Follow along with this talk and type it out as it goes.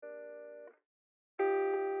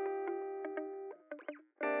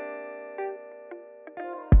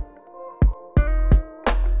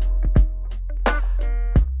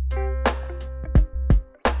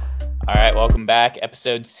All right, welcome back.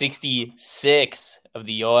 Episode 66 of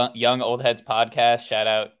the Young Old Heads podcast. Shout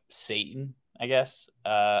out Satan, I guess.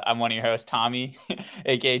 I'm one of your hosts, Tommy,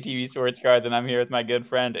 aka TV Sports Cards, and I'm here with my good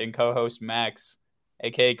friend and co-host Max,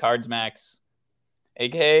 aka Cards Max,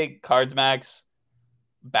 aka Cards Max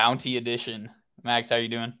Bounty Edition. Max, how you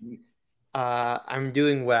doing? I'm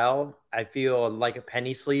doing well. I feel like a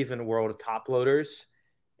penny sleeve in a world of top loaders,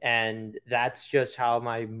 and that's just how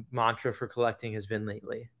my mantra for collecting has been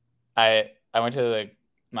lately. I went to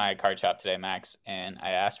my card shop today, Max, and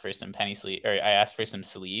I asked for some I asked for some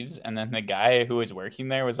sleeves, and then the guy who was working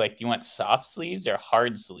there was like, "Do you want soft sleeves or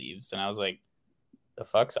hard sleeves?" And I was like, "The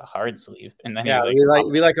fuck's a hard sleeve?" And then he Yeah, was like,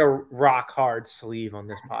 we like a rock hard sleeve on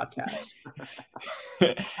this podcast.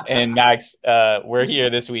 and Max, we're here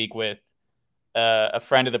this week with a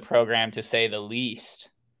friend of the program, to say the least,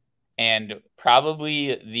 and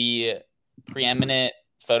probably the preeminent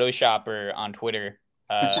Photoshopper on Twitter,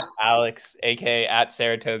 Alex, aka at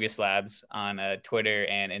SaratogaSlabs on Twitter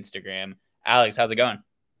and Instagram. Alex, how's it going?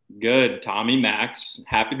 Good, Tommy, Max.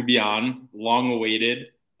 Happy to be on. Long awaited.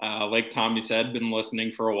 Like Tommy said, been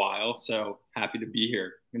listening for a while, so happy to be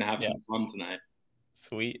here. Gonna have some fun tonight.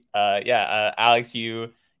 Sweet. Alex,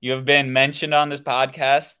 you have been mentioned on this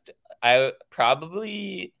podcast. I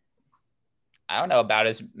don't know about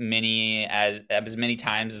as many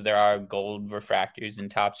times as there are gold refractors in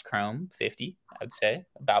Topps Chrome. 50, I would say,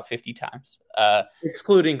 about 50 times.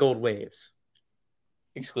 Excluding gold waves.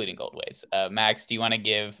 Excluding gold waves. Max, do you want to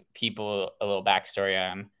give people a little backstory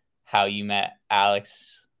on how you met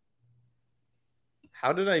Alex?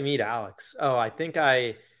 How did I meet Alex? Oh, I think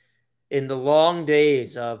in the long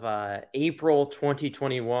days of April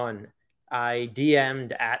 2021, I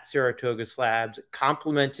DM'd at SaratogaSlabs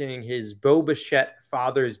complimenting his Bo Bichette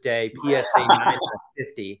Father's Day PSA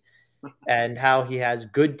 950 and how he has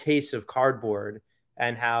good taste of cardboard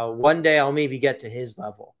and how one day I'll maybe get to his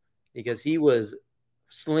level because he was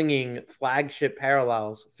slinging flagship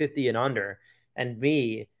parallels 50 and under, and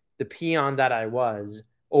me, the peon that I was,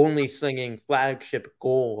 only slinging flagship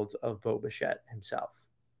golds of Bo Bichette himself.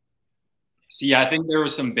 See, I think there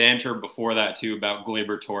was some banter before that too about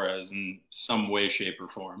Gleyber Torres in some way, shape, or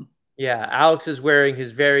form. Yeah, Alex is wearing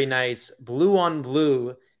his very nice blue on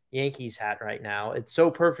blue Yankees hat right now. It's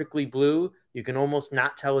so perfectly blue, you can almost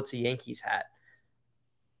not tell it's a Yankees hat.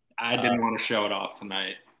 I didn't want to show it off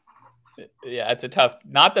tonight. Yeah, it's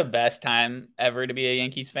not the best time ever to be a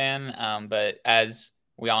Yankees fan. But as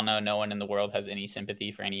we all know, no one in the world has any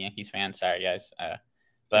sympathy for any Yankees fans. Sorry, guys.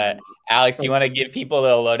 But Alex, do you want to give people a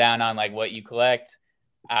little lowdown on like what you collect?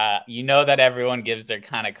 You know that everyone gives their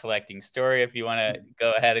kind of collecting story. If you want to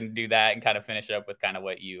go ahead and do that and kind of finish up with kind of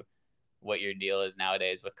what your deal is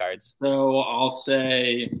nowadays with cards. So I'll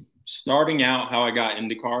say, starting out, how I got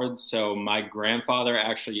into cards. So my grandfather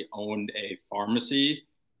actually owned a pharmacy,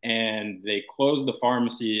 and they closed the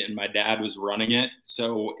pharmacy, and my dad was running it.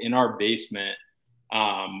 So in our basement,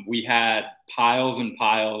 we had piles and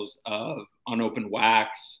piles of unopened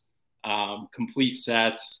wax, complete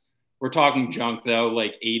sets. We're talking junk though,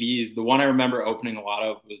 like 80s. The one I remember opening a lot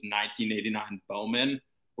of was 1989 Bowman,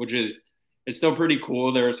 which is, it's still pretty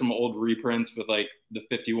cool. There are some old reprints with like the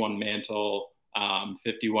 51 Mantle,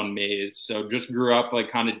 51 Maze. So just grew up like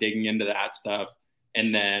kind of digging into that stuff.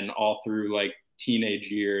 And then all through like teenage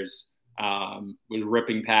years, was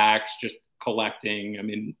ripping packs, just collecting. I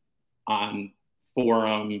mean, on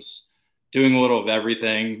forums, doing a little of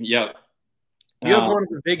everything. Yep. You have one of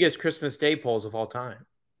the biggest Christmas Day polls of all time.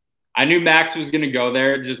 I knew Max was going to go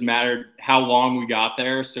there. It just mattered how long we got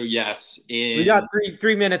there. So yes, we got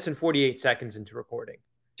 3 minutes and 48 seconds into recording.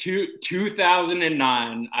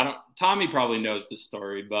 2009. Tommy probably knows the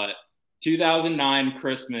story, but 2009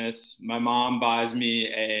 Christmas, my mom buys me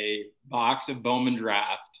a box of Bowman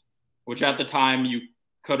Draft, which at the time you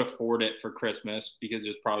could afford it for Christmas because it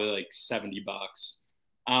was probably like $70.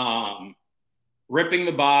 Ripping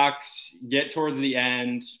the box, get towards the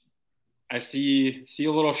end, I see a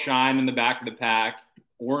little shine in the back of the pack,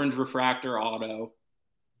 orange refractor auto,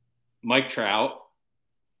 Mike Trout.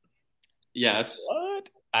 Yes. What?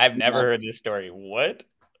 I've never heard this story. What?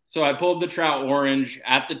 So I pulled the Trout orange.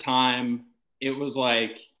 At the time, it was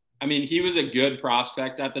like, I mean, he was a good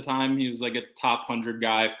prospect at the time. He was like a top 100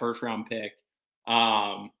 guy, first round pick.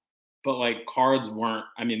 But like cards weren't,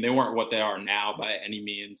 I mean, they weren't what they are now by any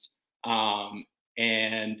means.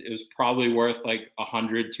 And it was probably worth like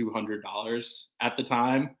 $100, $200 at the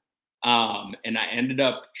time. And I ended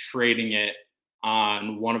up trading it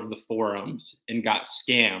on one of the forums and got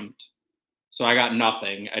scammed. So I got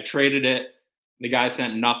nothing. I traded it. The guy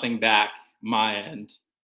sent nothing back my end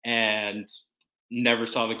and never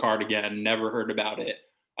saw the card again, never heard about it.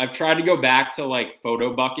 I've tried to go back to like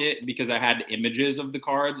Photo Bucket because I had images of the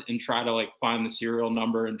cards and try to like find the serial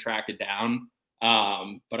number and track it down.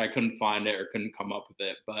 But I couldn't find it or couldn't come up with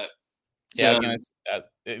it. But yeah, I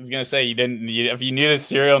was gonna say if you knew the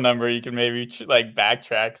serial number, you could maybe like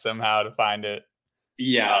backtrack somehow to find it.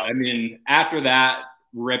 Yeah, I mean, after that,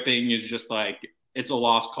 ripping is just like it's a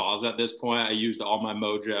lost cause at this point. I used all my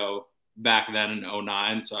mojo back then in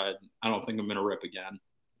 09, so I don't think I'm gonna rip again.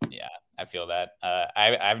 Yeah, I feel that.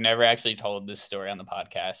 I've never actually told this story on the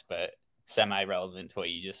podcast, but semi-relevant to what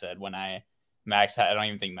you just said. When I don't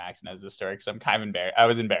even think Max knows this story because I'm kind of embarrassed. I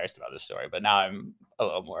was embarrassed about this story, but now I'm a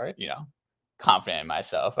little more, confident in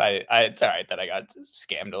myself. It's all right that I got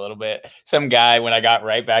scammed a little bit. Some guy, when I got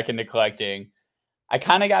right back into collecting, I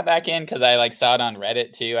kind of got back in because I like saw it on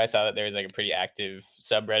Reddit too. I saw that there was like a pretty active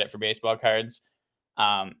subreddit for baseball cards.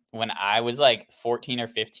 When I was like 14 or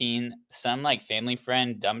 15, some like family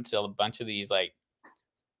friend dumped a bunch of these like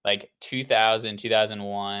 2000,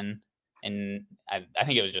 2001. And I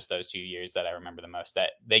think it was just those 2 years that I remember the most,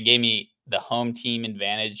 that they gave me the home team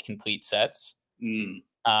advantage complete sets.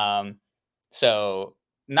 So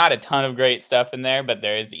not a ton of great stuff in there, but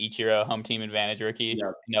there is the Ichiro home team advantage rookie,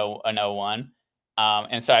 an 01.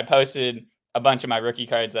 And so I posted a bunch of my rookie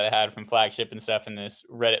cards that I had from Flagship and stuff in this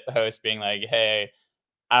Reddit post being like, hey,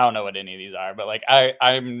 I don't know what any of these are, but like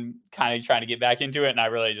I'm kind of trying to get back into it, and I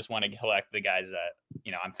really just want to collect the guys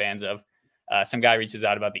that I'm fans of. Some guy reaches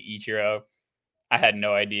out about the Ichiro. I had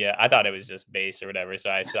no idea. I thought it was just base or whatever. So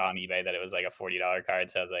I saw on eBay that it was like a $40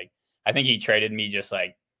 card. So I was like, I think he traded me just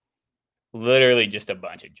like literally just a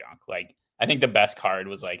bunch of junk. Like I think the best card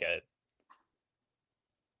was like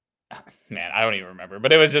man, I don't even remember,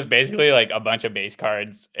 but it was just basically like a bunch of base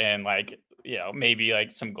cards and like, maybe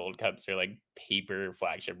like some gold cups or like paper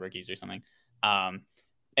Flagship rookies or something. And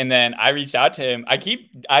then I reached out to him. I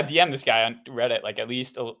DM this guy on Reddit like at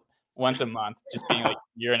least once a month, just being like,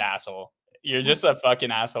 you're an asshole. You're just a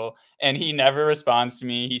fucking asshole. And he never responds to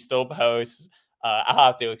me. He still posts. I'll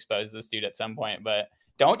have to expose this dude at some point, but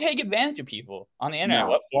don't take advantage of people on the internet. No.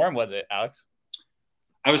 What forum was it, Alex?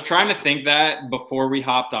 I was trying to think that before we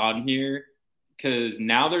hopped on here, because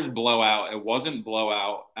now there's Blowout. It wasn't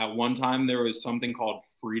Blowout. At one time, there was something called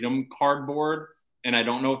Freedom Cardboard, and I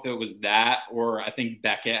don't know if it was that or I think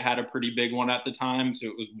Beckett had a pretty big one at the time. So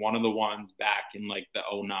it was one of the ones back in like the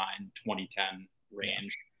 09, 2010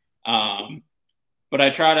 range. But I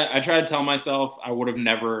try to tell myself I would have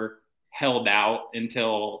never held out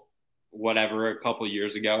until whatever a couple of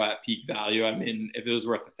years ago at peak value. I mean, if it was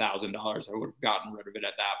worth $1,000, I would have gotten rid of it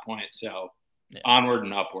at that point. So onward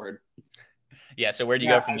and upward. Yeah. So where'd you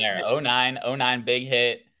go from there? 09 big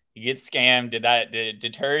hit. You get scammed. Did it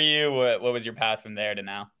deter you? What was your path from there to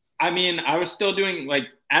now? I mean, I was still doing like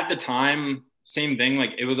at the time, same thing.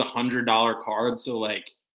 Like it was $100 card. So like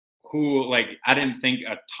I didn't think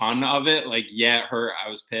a ton of it. Like, yeah, it hurt. I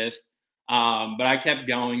was pissed. But I kept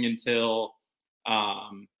going until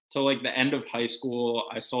like the end of high school.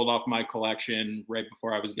 I sold off my collection right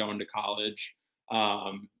before I was going to college.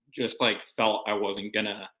 Just like felt I wasn't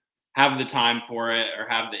gonna have the time for it or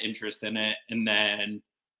have the interest in it. And then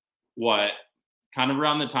kind of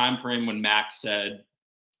around the time frame when Max said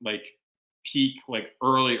like peak, like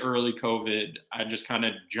early COVID, I just kind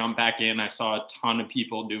of jumped back in. I saw a ton of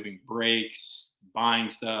people doing breaks, buying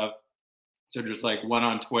stuff. So just like went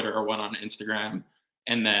on Twitter or went on Instagram.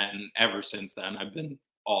 And then ever since then, I've been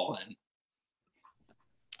all in.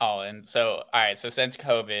 So, all right. So since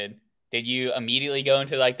COVID, did you immediately go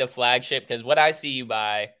into like the Flagship? Because what I see you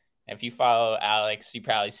buy, if you follow Alex, you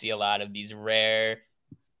probably see a lot of these rare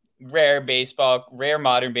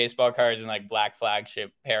modern baseball cards and like black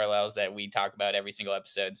Flagship parallels that we talk about every single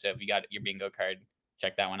episode. So if you got your bingo card,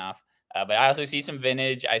 check that one off. But I also see some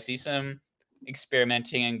vintage. I see some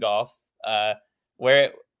experimenting in golf.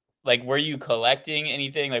 Were you collecting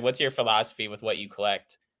anything? Like, what's your philosophy with what you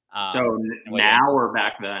collect? So now or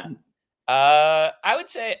back then? I would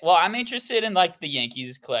say, well, I'm interested in like the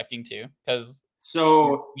Yankees collecting too, because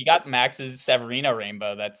we got Max's Severino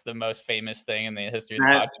rainbow. That's the most famous thing in the history of the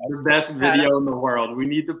podcast. The best video in the world. We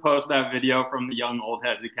need to post that video from the Young Old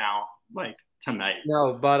Heads account like tonight.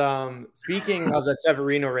 No, but speaking of the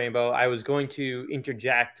Severino rainbow, I was going to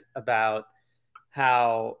interject about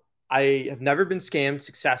how I have never been scammed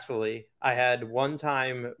successfully. I had one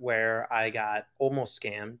time where I got almost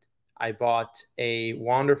scammed. I bought a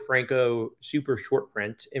Wander Franco super short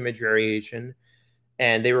print image variation,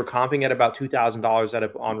 and they were comping at about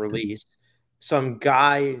 $2,000 on release. Some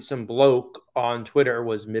bloke on Twitter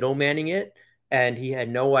was middlemaning it, and he had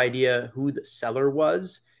no idea who the seller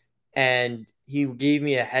was. And he gave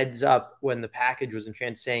me a heads up when the package was in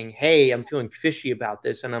trans saying, "Hey, I'm feeling fishy about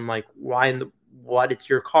this." And I'm like, "Why what? It's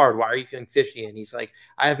your card. Why are you feeling fishy?" And he's like,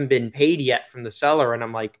 "I haven't been paid yet from the seller." And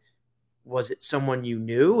I'm like, "Was it someone you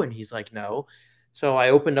knew?" And he's like, "No." So I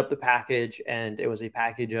opened up the package, and it was a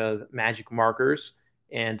package of magic markers,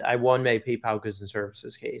 and I won my PayPal goods and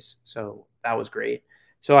services case. So that was great.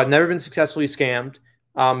 So I've never been successfully scammed.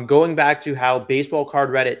 Going back to how baseball card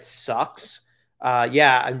Reddit sucks.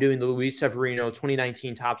 Yeah, I'm doing the Luis Severino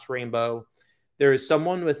 2019 Topps Rainbow. There is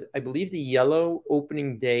someone with, I believe, the yellow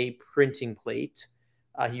opening day printing plate.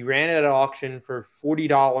 He ran it at auction for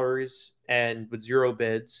 $40 and with zero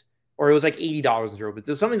bids, or it was like $80 and zero bids.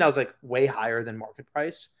 It was something that was like way higher than market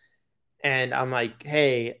price. And I'm like,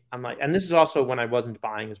 hey, and this is also when I wasn't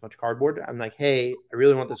buying as much cardboard. I'm like, hey, I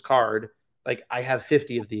really want this card. Like, I have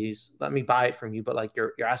 50 of these. Let me buy it from you. But like,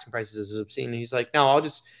 your asking prices is obscene. And he's like, no,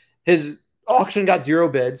 his auction got zero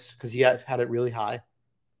bids because he had it really high.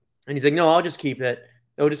 And he's like, no, I'll just keep it.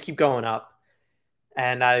 It'll just keep going up.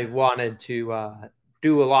 And I wanted to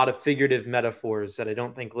do a lot of figurative metaphors that I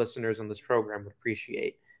don't think listeners on this program would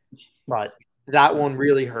appreciate. But that one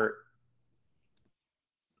really hurt.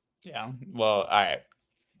 Yeah. Well, all right.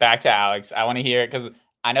 Back to Alex. I want to hear it because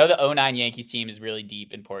I know the 09 Yankees team is really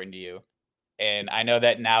deep important to you. And I know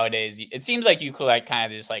that nowadays it seems like you collect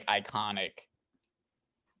kind of just like iconic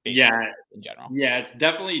baseball in general. Yeah, it's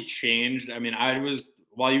definitely changed. I mean,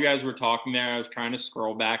 while you guys were talking there, I was trying to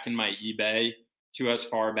scroll back in my eBay to as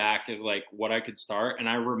far back as like what I could start. And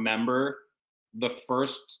I remember the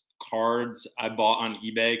first cards I bought on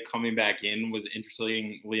eBay coming back in was,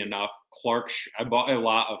 interestingly enough, I bought a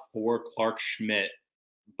lot of 4 Clark Schmidt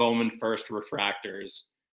Bowman First refractors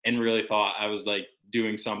and really thought I was like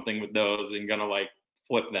doing something with those and gonna like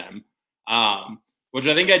flip them. Which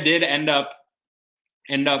I think I did end up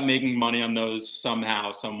making money on those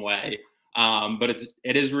somehow, some way. But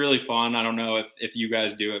it is really fun. I don't know if you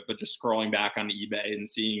guys do it, but just scrolling back on eBay and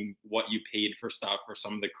seeing what you paid for stuff or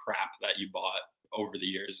some of the crap that you bought over the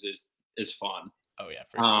years is fun. Oh yeah,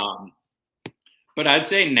 for sure. But I'd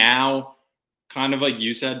say now, kind of like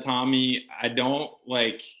you said, Tommy, I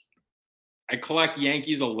collect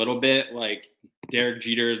Yankees a little bit. Like, Derek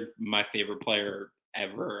Jeter is my favorite player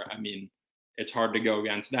ever. I mean, it's hard to go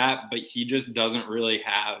against that, but he just doesn't really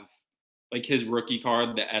have like his rookie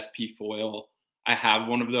card, the SP foil. I have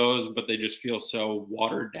one of those, but they just feel so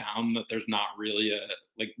watered down that there's not really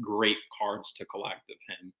like great cards to collect of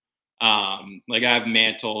him. Like, I have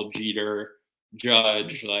Mantle, Jeter,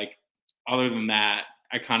 Judge. Like, other than that,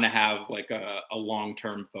 I kind of have like a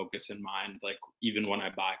long-term focus in mind, like even when I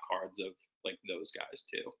buy cards of like those guys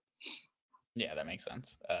too. Yeah, that makes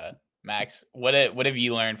sense. Max, what have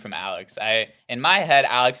you learned from Alex? In my head,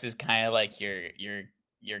 Alex is kind of like your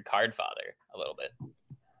card father a little bit.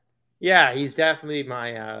 Yeah, he's definitely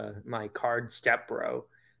my my card stepbro,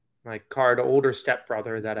 my card older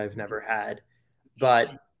stepbrother that I've never had. But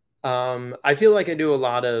I feel like I do a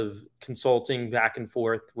lot of consulting back and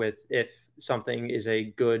forth with if something is a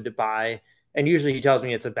good buy, and usually he tells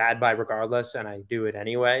me it's a bad buy regardless, and I do it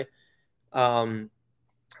anyway.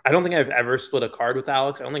 I don't think I've ever split a card with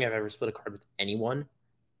Alex. I don't think I've ever split a card with anyone.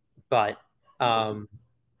 But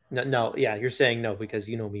no, yeah, you're saying no because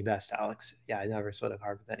you know me best, Alex. Yeah, I never split a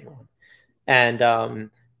card with anyone. And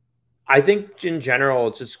I think in general,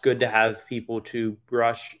 it's just good to have people to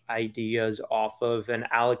brush ideas off of. And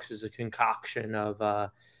Alex is a concoction of,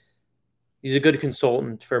 he's a good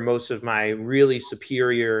consultant for most of my really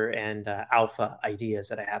superior and alpha ideas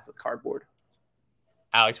that I have with cardboard.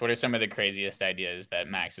 Alex, what are some of the craziest ideas that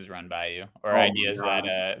Max has run by you, or ideas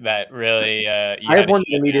that really I have one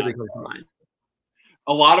that immediately comes to mind.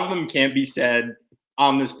 A lot of them can't be said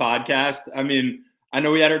on this podcast. I mean, I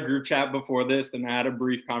know we had our group chat before this, and I had a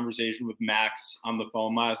brief conversation with Max on the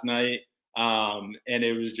phone last night. And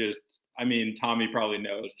it was just, I mean, Tommy probably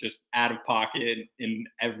knows, just out of pocket in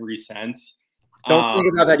every sense. Don't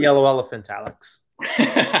think about that yellow elephant, Alex.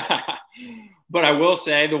 But I will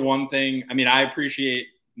say the one thing, I mean, I appreciate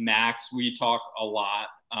Max. We talk a lot,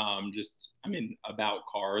 about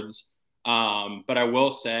cards. But I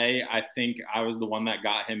will say, I think I was the one that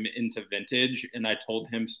got him into vintage. And I told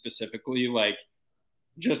him specifically, like,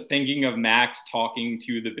 just thinking of Max talking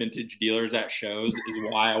to the vintage dealers at shows is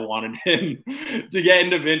why I wanted him to get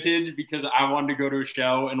into vintage, because I wanted to go to a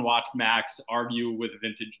show and watch Max argue with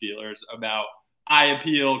vintage dealers about eye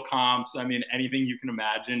appeal, comps. I mean, anything you can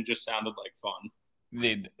imagine just sounded like fun.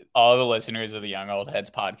 All the listeners of the Young Old Heads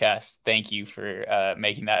podcast, thank you for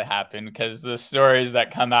making that happen, because the stories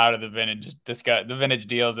that come out of the vintage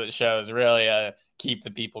deals at shows really keep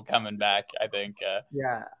the people coming back. I think.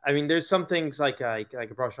 Yeah, I mean, there's some things like I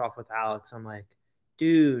brush off with Alex. I'm like,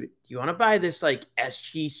 dude, you want to buy this like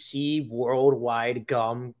SGC Worldwide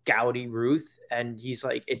Gum Gouty Ruth? And he's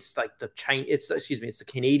like, it's like the it's the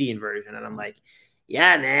Canadian version. And I'm like,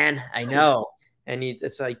 yeah, man, I know. And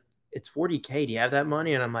it's like, it's $40K. Do you have that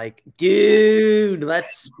money? And I'm like, dude,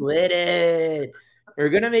 let's split it. We're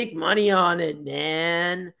gonna make money on it,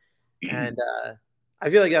 man. And I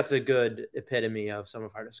feel like that's a good epitome of some of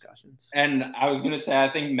our discussions. And I was going to say, I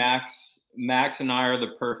think Max and I are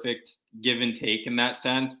the perfect give and take in that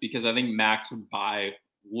sense, because I think Max would buy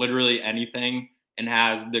literally anything and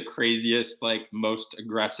has the craziest, like most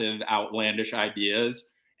aggressive, outlandish ideas.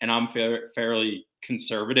 And I'm fairly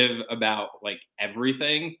conservative about like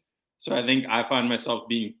everything. So I think I find myself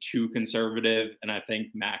being too conservative, and I think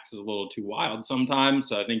Max is a little too wild sometimes.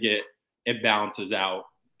 So I think it balances out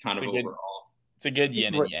kind of overall. It's a good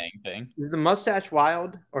yin and yang thing. Is the mustache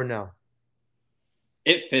wild or no?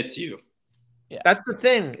 It fits you. Yeah. That's the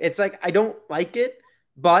thing. It's like, I don't like it,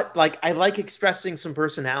 but like, I like expressing some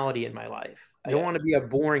personality in my life. I don't want to be a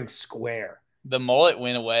boring square. The mullet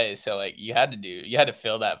went away. So like you had to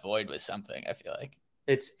fill that void with something. I feel like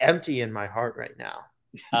it's empty in my heart right now.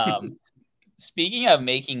 Speaking of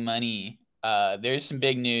making money, there's some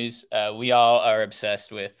big news. We all are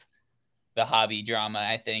obsessed with the hobby drama,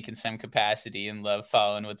 I think, in some capacity, and love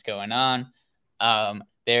following what's going on.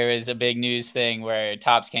 There is a big news thing where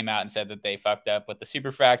Topps came out and said that they fucked up with the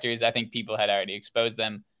Superfractors. I think people had already exposed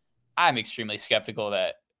them. I'm extremely skeptical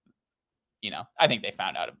that, I think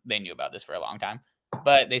they knew about this for a long time.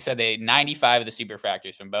 But they said 95 of the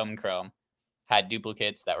Superfractors from Bowman Chrome had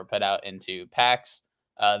duplicates that were put out into packs.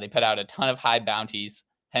 They put out a ton of high bounties,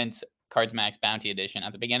 hence Cards Max Bounty Edition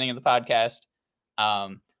at the beginning of the podcast.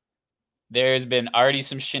 There's been already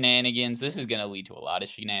some shenanigans. This is going to lead to a lot of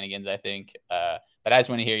shenanigans, I think. But I just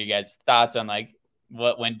want to hear you guys' thoughts on like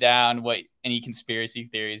what went down, any conspiracy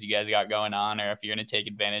theories you guys got going on, or if you're going to take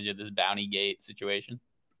advantage of this Bounty Gate situation.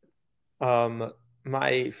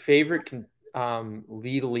 My favorite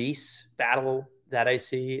lease battle that I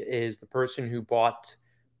see is the person who bought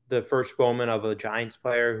the first Bowman of a Giants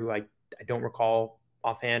player who I don't recall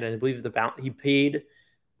offhand, and I believe he paid,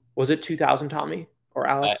 was it 2,000, Tommy or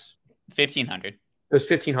Alex? 1,500. It was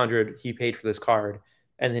 1,500 he paid for this card,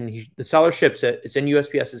 and then the seller ships it. It's in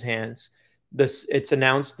USPS's hands. It's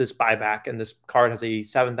announced this buyback, and this card has a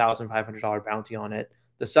 $7,500 bounty on it.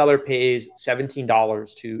 The seller pays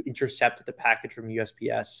 $17 to intercept the package from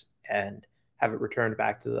USPS and have it returned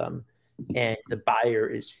back to them, and the buyer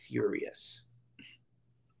is furious.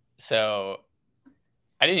 So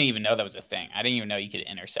I didn't even know that was a thing. I didn't even know you could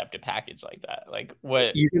intercept a package like that. Like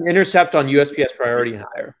what? You can intercept on USPS priority and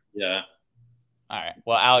higher. Yeah. All right.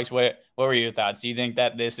 Well, Alex, what were your thoughts? Do you think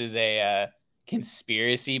that this is a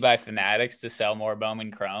conspiracy by fanatics to sell more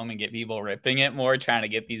Bowman Chrome and get people ripping it more, trying to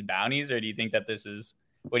get these bounties? Or do you think that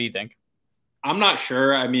what do you think? I'm not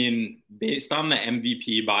sure. I mean, based on the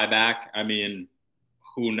MVP buyback, I mean,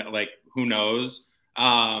 who knows?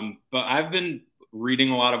 But I've been reading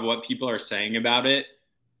a lot of what people are saying about it.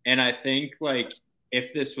 And I think like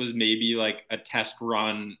if this was maybe like a test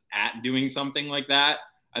run at doing something like that,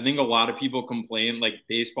 I think a lot of people complain, like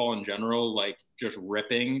baseball in general, like just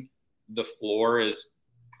ripping the floor is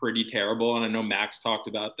pretty terrible. And I know Max talked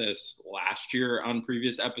about this last year on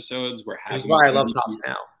previous episodes. This is why I love Topps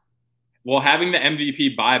now. Well, having the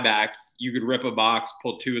MVP buyback, you could rip a box,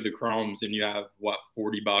 pull 2 of the chromes, and you have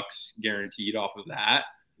 $40 guaranteed off of that.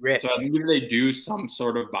 Rich. So I think if they do some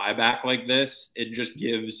sort of buyback like this, it just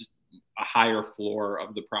gives a higher floor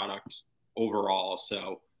of the product overall.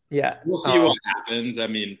 So yeah, we'll see what happens. I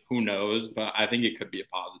mean, who knows? But I think it could be a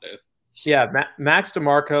positive. Yeah, Max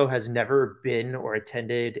DeMarco has never been or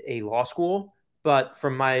attended a law school, but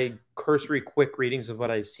from my cursory quick readings of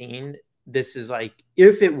what I've seen, this is like,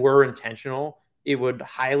 if it were intentional, it would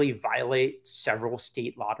highly violate several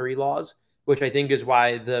state lottery laws, which I think is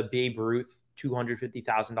why the Babe Ruth $250,000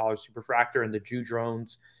 Superfractor and the Jew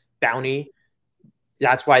Drones bounty,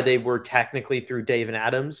 that's why they were technically through Dave and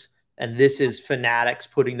Adams. And this is fanatics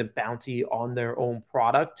putting the bounty on their own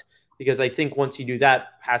product, because I think once you do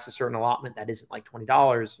that past a certain allotment, that isn't like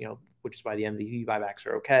 $20, which is why the MVP buybacks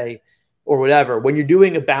are okay or whatever. When you're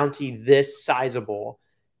doing a bounty this sizable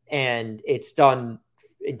and it's done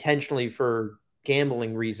intentionally for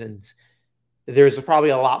gambling reasons, there's probably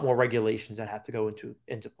a lot more regulations that have to go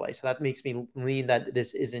into play. So that makes me lean that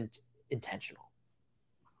this isn't intentional.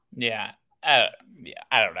 Yeah. I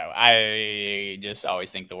don't know. I just always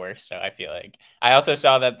think the worst. So I feel like I also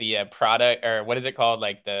saw that the product, or what is it called?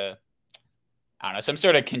 Like I don't know, some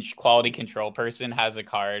sort of quality control person has a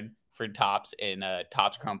card for Topps in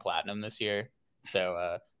Topps Chrome Platinum this year.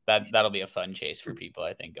 So that'll be a fun chase for people,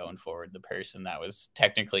 I think, going forward. The person that was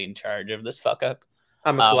technically in charge of this fuck up.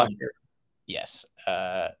 I'm a collector. Yes.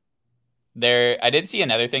 I did see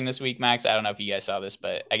another thing this week, Max. I don't know if you guys saw this,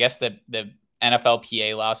 but I guess the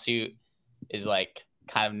NFLPA lawsuit is like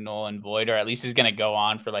kind of null and void, or at least is going to go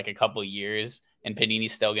on for like a couple of years, and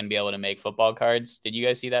Panini's still going to be able to make football cards. Did you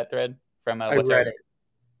guys see that thread from I read it.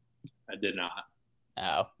 I did not.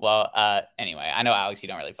 Oh, well, anyway, I know, Alex, you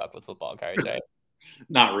don't really fuck with football cards, right?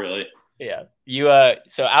 Not really. Yeah. You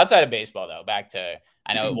so outside of baseball though, back to,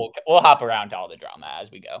 I know we'll hop around to all the drama as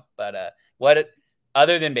we go, but what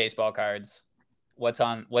other than baseball cards, what's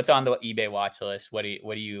on the eBay watch list? What do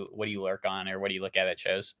you lurk on, or what do you look at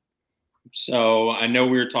shows? So I know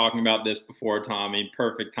we were talking about this before, Tommy.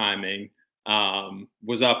 Perfect timing.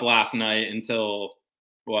 Was up last night until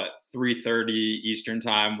 3:30 Eastern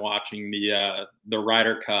time watching the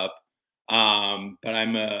Ryder Cup. But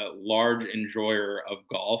I'm a large enjoyer of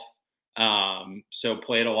golf. So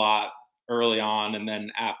played a lot early on, and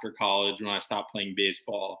then after college when I stopped playing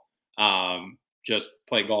baseball, just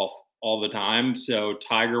play golf all the time. So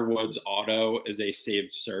Tiger Woods auto is a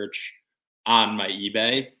saved search on my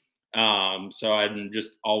eBay. So I'm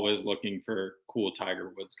just always looking for cool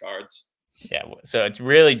Tiger Woods cards. Yeah, so it's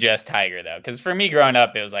really just Tiger though, because for me growing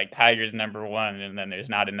up, it was like Tiger's number one, and then there's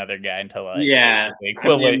not another guy until like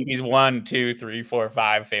equivalent. I mean, he's 1, 2, 3, 4,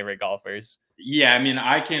 5 favorite golfers. Yeah, I mean,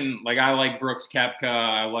 I like Brooks Koepka,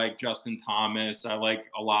 I like Justin Thomas, I like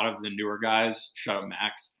a lot of the newer guys. Shut up,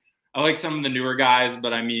 Max. I like some of the newer guys,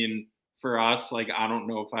 but I mean, for us, like, I don't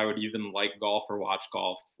know if I would even like golf or watch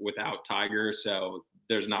golf without Tiger. So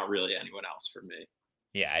there's not really anyone else for me.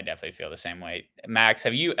 Yeah, I definitely feel the same way. Max,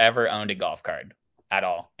 have you ever owned a golf card at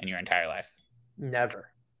all in your entire life? Never.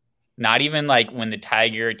 Not even like when the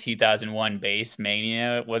Tiger 2001 base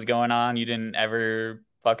mania was going on? You didn't ever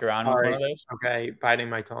fuck around with one of those? Okay, biting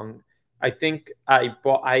my tongue. I think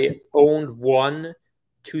I owned one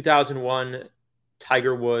 2001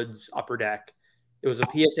 Tiger Woods Upper Deck. It was a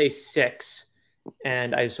PSA 6,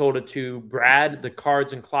 and I sold it to Brad, the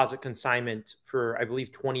Cards and Closet Consignment, for, I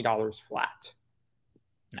believe, $20 flat.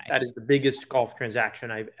 Nice. That is the biggest golf transaction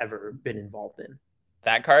I've ever been involved in.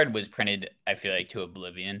 That card was printed, I feel like, to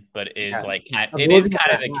oblivion, but it is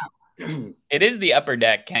it is the Upper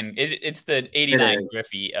Deck. It's the 89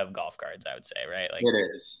 Griffey of golf cards, I would say, right? Like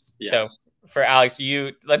it is. Yes. So for Alex,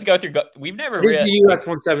 let's go through. We've never really the US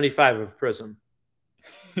 175 of Prism.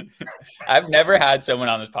 I've never had someone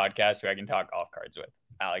on this podcast who I can talk golf cards with,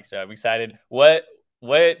 Alex. So I'm excited. What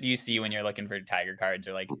do you see when you're looking for Tiger cards,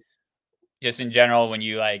 or like just in general when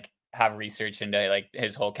you like have research into like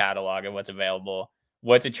his whole catalog of what's available?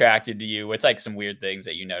 What's attracted to you? What's like some weird things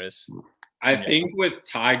that you notice? I think with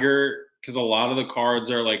Tiger, because a lot of the cards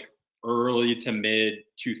are like early to mid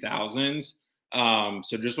 2000s.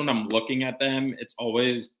 So just when I'm looking at them, it's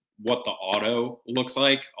always what the auto looks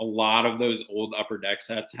like. A lot of those old Upper Deck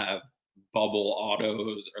sets have bubble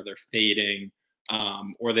autos, or they're fading,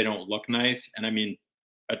 or they don't look nice. And I mean,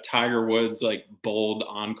 a Tiger Woods like bold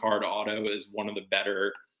on-card auto is one of the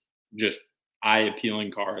better, just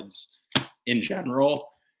eye-appealing cards in general.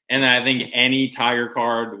 And I think any Tiger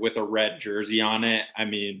card with a red jersey on it, I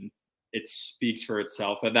mean, it speaks for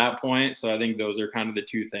itself at that point. So I think those are kind of the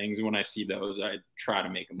two things. When I see those, I try to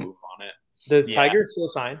make a move on it. Does Tiger still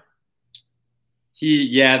sign?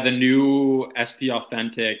 The new SP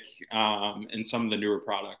Authentic and some of the newer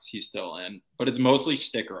products he's still in, but it's mostly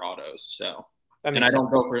sticker autos. So, and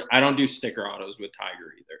I don't do sticker autos with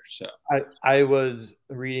Tiger either. So I was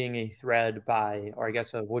reading a thread by, or I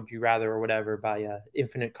guess a Would You Rather or whatever, by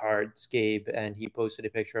Infinite Cards Gabe, and he posted a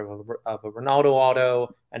picture of a Ronaldo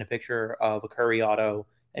auto and a picture of a Curry auto,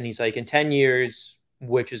 and he's like, in 10 years,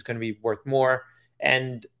 which is going to be worth more?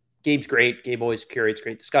 And Gabe's great. Gabe always curates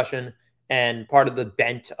great discussion. And part of the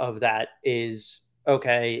bent of that is,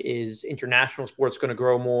 okay, is international sports going to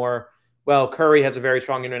grow more? Well, Curry has a very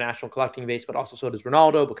strong international collecting base, but also so does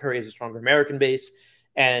Ronaldo, but Curry has a stronger American base.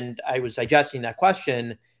 And I was digesting that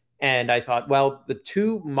question, and I thought, well, the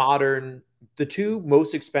two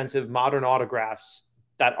most expensive modern autographs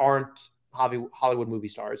that aren't Hollywood movie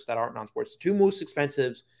stars, that aren't non-sports, the two most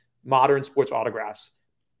expensive modern sports autographs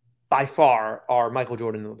by far are Michael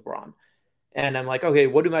Jordan and LeBron. And I'm like, okay,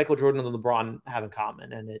 what do Michael Jordan and LeBron have in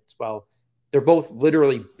common? And it's, well, they're both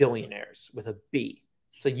literally billionaires with a B.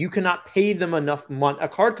 So you cannot pay them enough money. A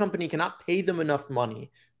card company cannot pay them enough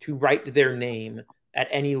money to write their name at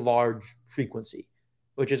any large frequency,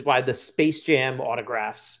 which is why the Space Jam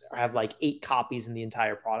autographs have like 8 copies in the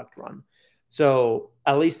entire product run. So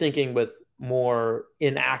at least thinking with more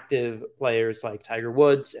inactive players like Tiger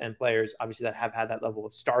Woods and players obviously that have had that level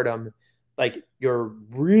of stardom, like your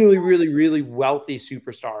really, really, really wealthy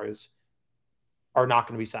superstars are not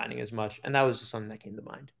going to be signing as much. And that was just something that came to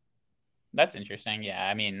mind. That's interesting. Yeah.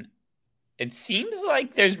 I mean, it seems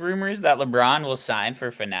like there's rumors that LeBron will sign for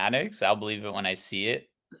Fanatics. I'll believe it when I see it.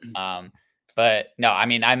 But no, I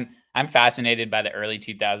mean, I'm fascinated by the early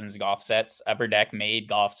 2000s golf sets. Upper Deck made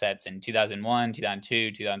golf sets in 2001,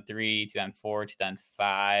 2002, 2003, 2004,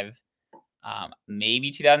 2005,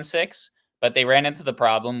 maybe 2006. But they ran into the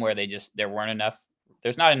problem where there's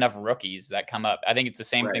not enough rookies that come up. I think it's the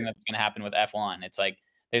same thing that's going to happen with F1. It's like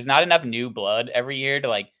there's not enough new blood every year to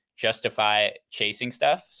like justify chasing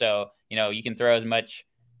stuff. So, you can throw as much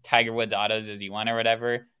Tiger Woods autos as you want or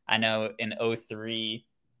whatever. I know in 03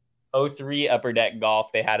 Upper Deck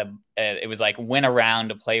golf, they had it was like win around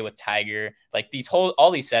to play with Tiger. Like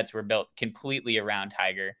all these sets were built completely around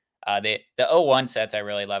Tiger. The 01 sets I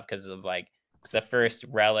really love because of like it's the first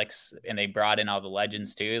relics, and they brought in all the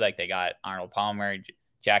legends too. Like they got Arnold Palmer,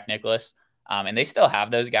 Jack Nicklaus, and they still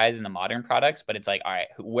have those guys in the modern products. But it's like, all right,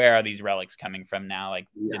 where are these relics coming from now? Like,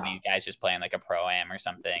 did these guys just play in like a pro-am or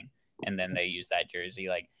something, and then they use that jersey?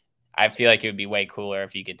 Like, I feel like it would be way cooler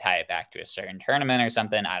if you could tie it back to a certain tournament or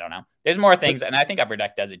something. I don't know. There's more things, and I think Upper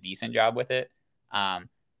Deck does a decent job with it.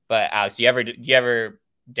 But Alex, do you ever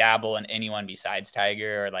dabble in anyone besides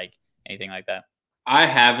Tiger or like anything like that? I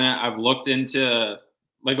haven't. I've looked into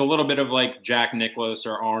like a little bit of like Jack Nicklaus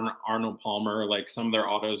or Arnold Palmer. Like some of their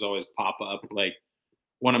autos always pop up like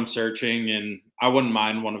when I'm searching, and I wouldn't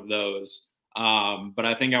mind one of those. But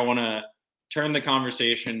I think I want to turn the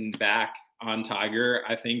conversation back on Tiger.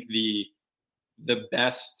 I think the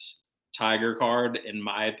best Tiger card, in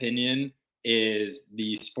my opinion, is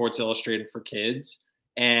the Sports Illustrated for Kids.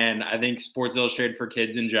 And I think Sports Illustrated for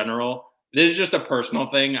Kids in general, this is just a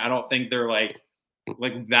personal thing. I don't think they're like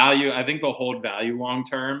value. I think they'll hold value long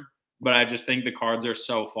term, but I just think the cards are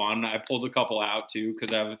so fun. I pulled a couple out too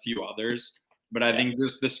because I have a few others. But I think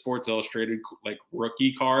just the Sports Illustrated like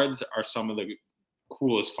rookie cards are some of the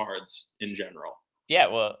coolest cards in general. Yeah,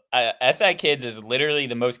 well, SI Kids is literally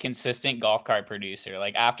the most consistent golf cart producer.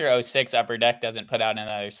 Like after 06, Upper Deck doesn't put out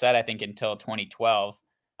another set, I think, until 2012.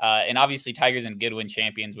 And obviously Tigers and Goodwin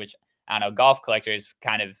Champions, which I don't know, golf collectors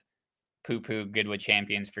kind of poo-poo Goodwin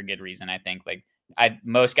Champions for good reason, I think. Like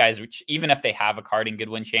most guys, which even if they have a card in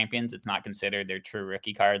Goodwin Champions, it's not considered their true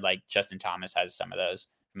rookie card. Like Justin Thomas has some of those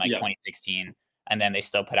from like 2016. And then they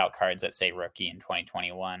still put out cards that say rookie in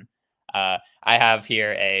 2021. I have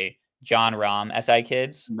here a John Rahm SI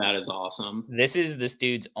Kids. That is awesome. This is this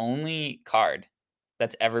dude's only card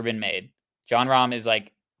that's ever been made. John Rahm is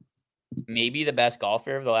like maybe the best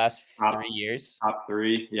golfer of the last 3 years. Top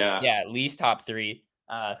 3, yeah. Yeah, at least top 3.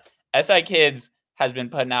 SI Kids has been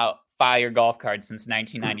putting out fire golf cards since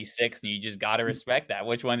 1996, and you just got to respect that.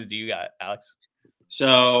 Which ones do you got, Alex?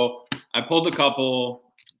 So I pulled a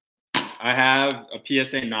couple. I have a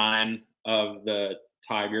PSA 9 of the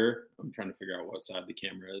Tiger. I'm trying to figure out what side the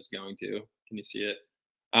camera is going to. Can you see it?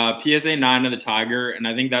 PSA 9 of the Tiger, and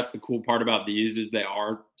I think that's the cool part about these is they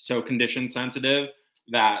are so condition sensitive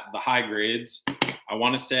that the high grades. I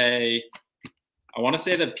want to say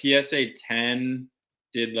the PSA 10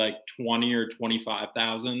 did like 20 or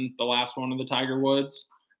 25,000. The last one of the Tiger Woods,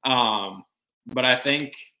 but I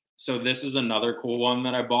think so. This is another cool one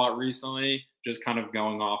that I bought recently. Just kind of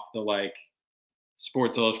going off the like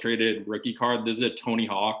Sports Illustrated rookie card. This is a Tony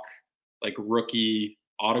Hawk like rookie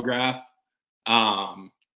autograph. Yeah,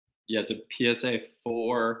 it's a PSA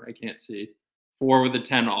 4. I can't see 4 with a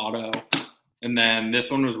 10 auto. And then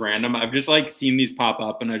this one was random. I've just like seen these pop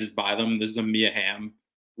up and I just buy them. This is a Mia Hamm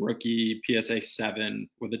rookie PSA 7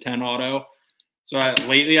 with a 10 auto. So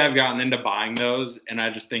lately I've gotten into buying those, and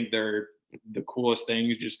I just think they're the coolest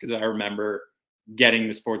things just because I remember getting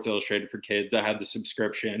the Sports Illustrated for Kids. I had the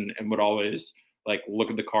subscription and would always like look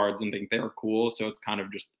at the cards and think they were cool. So it's kind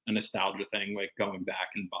of just a nostalgia thing, like going back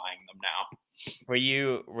and buying them now. Do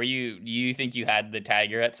you think you had the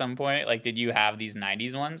Tiger at some point? Like, did you have these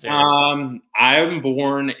 90s ones? Or? I'm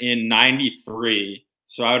born in 93.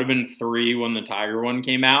 So I would have been 3 when the Tiger one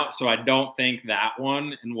came out. So I don't think that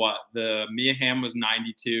one, and the Mia Hamm was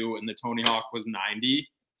 92 and the Tony Hawk was 90.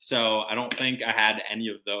 So I don't think I had any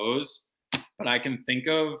of those, but I can think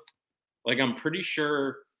of like, I'm pretty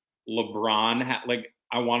sure LeBron had like,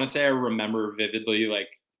 I want to say I remember vividly like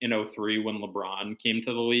in 03 when LeBron came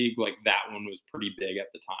to the league, like that one was pretty big at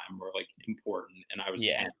the time or like important. And I was 10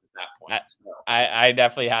 at that point. I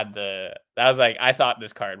definitely had that was like, I thought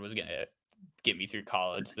this card was going to get me through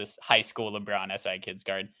college, this high school LeBron SI Kids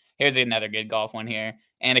card. Here's another good golf one here.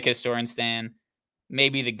 Annika Sorenstam,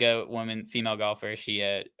 maybe the GOAT woman, female golfer. She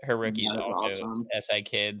her rookies That is also awesome. SI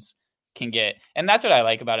kids can get, and that's what I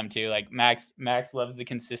like about him too. Like Max loves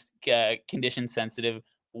the condition sensitive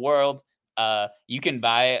world. You can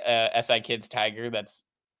buy a SI kids Tiger that's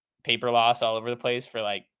paper loss all over the place for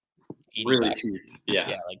like Really $80. cheap.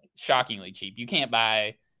 Yeah, like shockingly cheap. You can't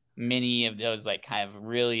buy many of those like kind of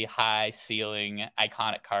really high ceiling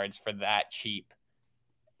iconic cards for that cheap,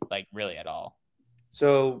 like really at all.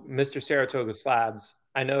 So, Mr. Saratoga Slabs,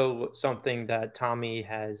 I know something that Tommy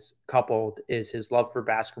has coupled is his love for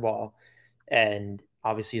basketball and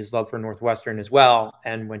obviously his love for Northwestern as well.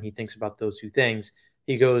 And when he thinks about those two things,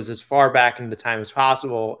 he goes as far back into time as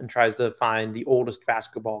possible and tries to find the oldest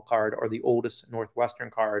basketball card or the oldest Northwestern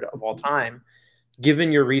card of all time.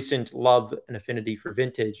 Given your recent love and affinity for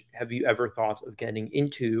vintage, have you ever thought of getting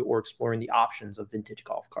into or exploring the options of vintage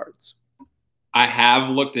golf cards? I have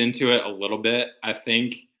looked into it a little bit. I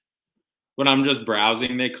think when I'm just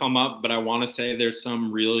browsing, they come up, but I want to say there's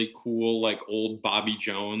some really cool, like old Bobby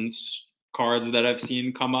Jones cards that I've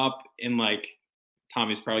seen come up. And like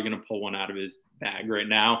Tommy's probably going to pull one out of his bag right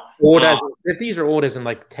now. Old as 50s or old as in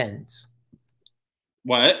like 10s?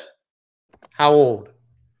 What? How old?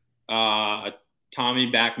 Tommy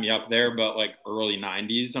backed me up there, but like early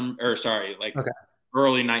 90s. Like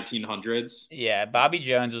early 1900s. Yeah, Bobby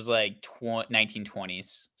Jones was like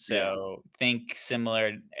 1920s. So think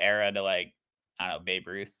similar era to like, I don't know, Babe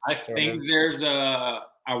Ruth. I think there's I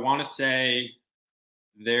want to say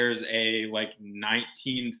there's a like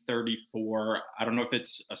 1934. I don't know if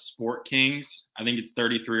it's a Sport Kings. I think it's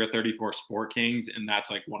 33 or 34 Sport Kings, and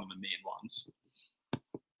that's like one of the main ones.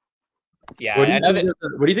 Yeah. What do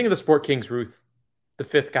you think of the Sport Kings, Ruth? The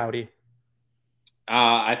 5th Gaudi?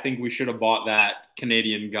 I think we should have bought that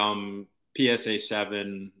Canadian Gum PSA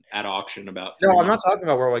 7 at auction about. No, I'm not talking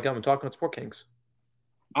about Worldwide Gum. I'm talking about Sport Kings.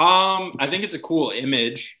 I think it's a cool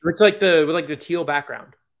image. It's like the teal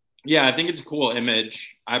background. Yeah, I think it's a cool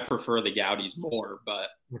image. I prefer the Gaudis more, but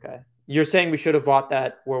okay. You're saying we should have bought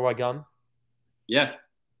that Worldwide Gum? Yeah.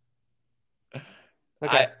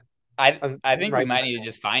 Okay. I think we might need to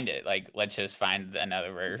just find it. Like, let's just find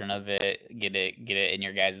another version of it, get it in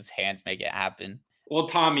your guys' hands, make it happen. Well,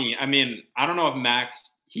 Tommy, I mean, I don't know if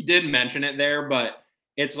Max, he did mention it there, but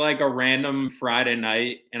it's like a random Friday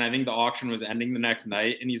night, and I think the auction was ending the next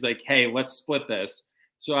night, and he's like, hey, let's split this.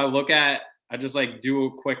 So I just like do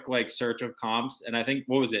a quick like search of comps, and I think,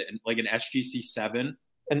 what was it? Like an SGC 7?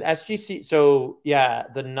 An SGC, so yeah,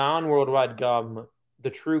 the non-Worldwide Gum, the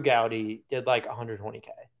True Gaudi did like 120K.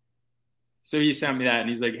 So he sent me that, and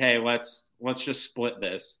he's like, hey, let's just split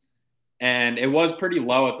this. And it was pretty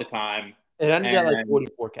low at the time. It ended at like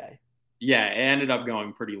 44K. Yeah, it ended up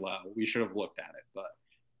going pretty low. We should have looked at it, but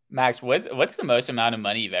Max, what's the most amount of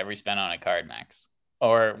money you've ever spent on a card, Max?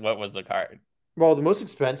 Or what was the card? Well, the most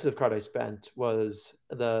expensive card I spent was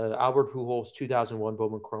the Albert Pujols 2001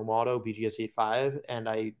 Bowman Chrome Auto BGS 85, and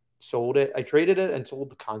I sold it. I traded it and sold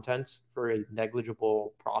the contents for a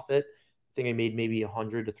negligible profit. I think I made maybe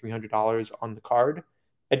 $100 to $300 on the card.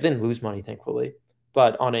 I didn't lose money, thankfully,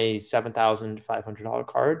 but on a $7,500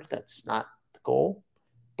 card, that's not the goal.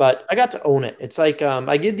 But I got to own it. It's like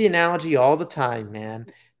I give the analogy all the time, man.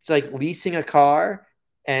 It's like leasing a car,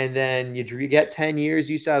 and then you get 10 years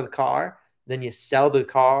use out of the car. Then you sell the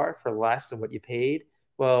car for less than what you paid.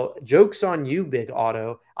 Well, joke's on you, Big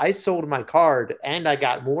Auto. I sold my card, and I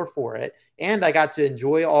got more for it, and I got to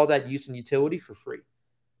enjoy all that use and utility for free.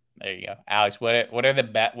 There you go, Alex. What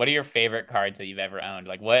are your favorite cards that you've ever owned?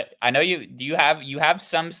 Like, what I know you have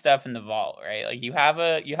some stuff in the vault, right? Like you have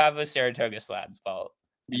a SaratogaSlabs vault.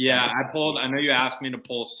 Yeah, I know you asked me to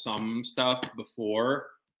pull some stuff before.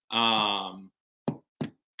 I'm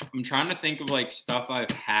trying to think of like stuff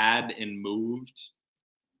I've had and moved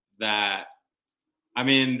that, I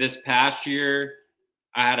mean, this past year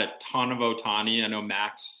I had a ton of Ohtani. I know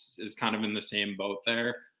Max is kind of in the same boat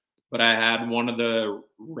there, but I had one of the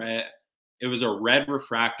it was a red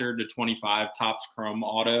refractor to 25 Topps Chrome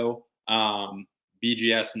Auto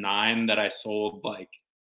BGS 9 that I sold like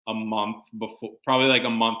a month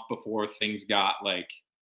before things got like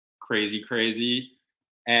crazy.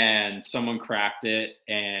 And someone cracked it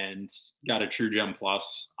and got a True Gem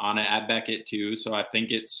Plus on it at Beckett too. So I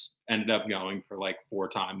think it's ended up going for like 4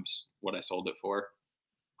 times what I sold it for.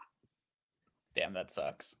 Damn, that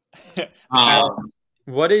sucks.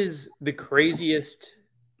 What is the craziest?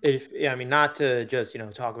 Not to just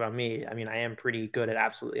talk about me. I mean, I am pretty good at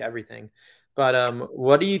absolutely everything. But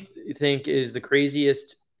what do you think is the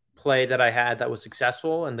craziest play that I had that was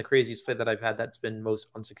successful, and the craziest play that I've had that's been most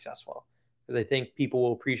unsuccessful? Because I think people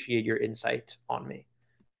will appreciate your insight on me.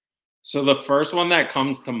 So the first one that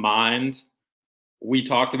comes to mind we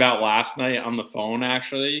talked about last night on the phone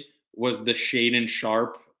actually was the Shaden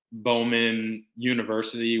Sharp Bowman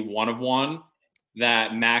University 1-of-1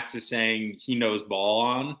 that Max is saying he knows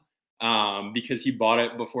ball on, because he bought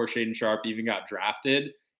it before Shaden Sharp even got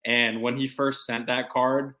drafted. And when he first sent that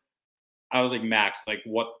card, I was like, Max,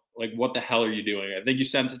 what the hell are you doing? I think you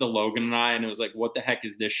sent it to Logan and I, and it was like, what the heck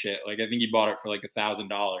is this shit? Like, I think he bought it for like $1,000.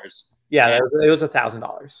 Yeah, it was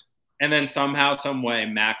 $1,000. And then somehow, some way,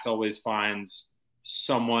 Max always finds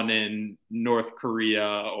someone in North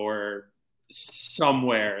Korea or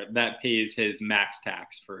somewhere that pays his max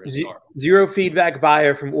tax for his car. Zero feedback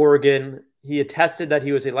buyer from Oregon. He attested that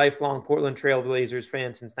he was a lifelong Portland Trail Blazers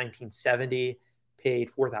fan since 1970.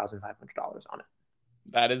 Paid $4,500 on it.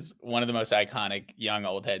 That is one of the most iconic young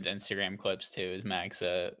old heads Instagram clips too. Is Max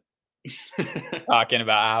talking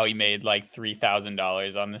about how he made like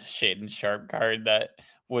 $3,000 on the Shaden Sharp card that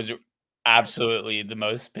was absolutely the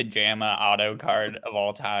most pajama auto card of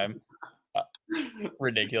all time.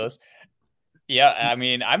 Ridiculous. Yeah, I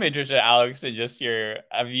mean, I'm interested, Alex, in just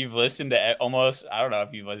you've listened to almost, I don't know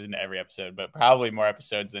if you've listened to every episode, but probably more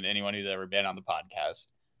episodes than anyone who's ever been on the podcast.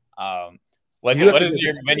 What has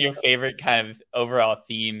been your favorite kind of overall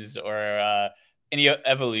themes or any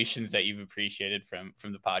evolutions that you've appreciated from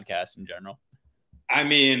the podcast in general? I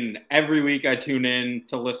mean, every week I tune in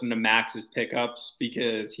to listen to Max's pickups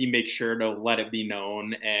because he makes sure to let it be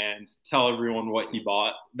known and tell everyone what he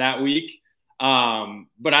bought that week.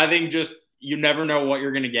 But I think just you never know what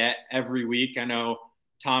you're going to get every week. I know,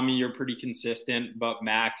 Tommy, you're pretty consistent, but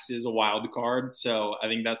Max is a wild card. So I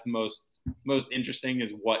think that's the most interesting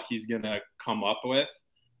is what he's going to come up with.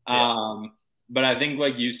 Yeah. But I think,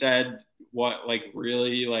 like you said, what like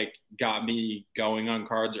really like got me going on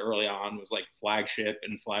cards early on was like flagship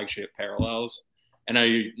and flagship parallels. And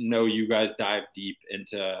I know you guys dive deep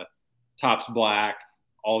into Topps Black,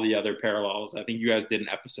 all the other parallels. I think you guys did an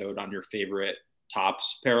episode on your favorite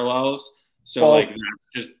Topps parallels. So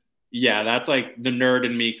that's like the nerd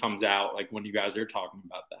in me comes out like when you guys are talking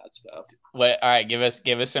about that stuff. All right, give us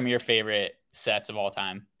some of your favorite sets of all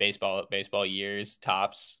time, baseball years,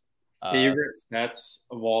 Topps. Favorite sets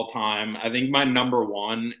of all time. I think my number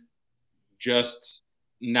one, just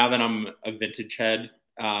now that I'm a vintage head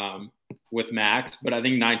with Max, but I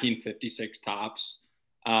think 1956 Topps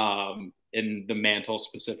in the mantle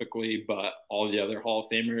specifically, but all the other Hall of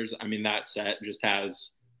Famers. I mean, that set just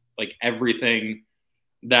has like everything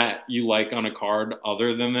that you like on a card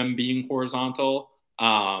other than them being horizontal.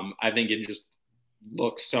 I think it just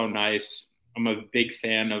looks so nice. I'm a big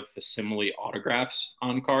fan of facsimile autographs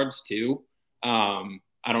on cards too. I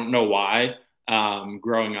don't know why.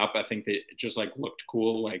 Growing up, I think that it just like looked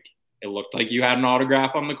cool. Like it looked like you had an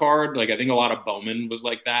autograph on the card. Like I think a lot of Bowman was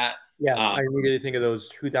like that. Yeah, I immediately think of those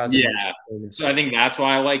 2000. Yeah, so I think that's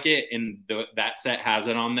why I like it, and that set has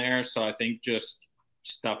it on there. So I think just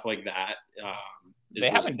stuff like that. They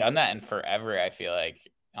haven't done that in forever. I feel like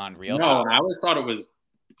on real. No, and I always thought it was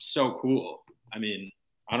so cool. I mean,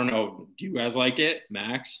 I don't know. Do you guys like it,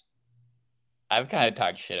 Max? I've kind of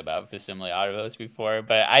talked shit about facsimile autos before,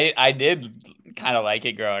 but I did kind of like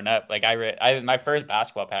it growing up. Like my first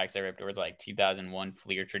basketball packs I ripped was like 2001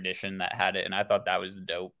 Fleer Tradition that had it, and I thought that was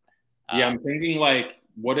dope. Yeah, I'm thinking like,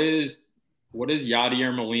 what is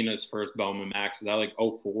Yadier Molina's first Bowman, Max? Is that like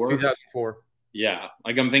 04? 2004. Yeah,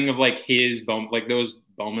 like I'm thinking of like his Bowman, like those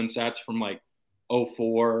Bowman sets from like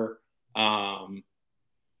 04.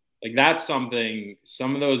 Like that's something.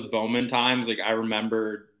 Some of those Bowman times, like I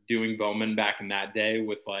remember doing Bowman back in that day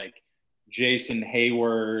with like Jason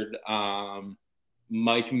Hayward,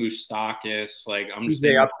 Mike Moustakis, like I'm just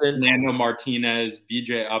thinking Fernando Martinez,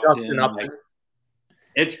 BJ Upton. Like,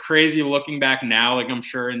 it's crazy looking back now. Like I'm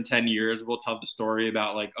sure in 10 years we'll tell the story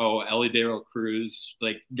about like, oh, Ellie De La Cruz,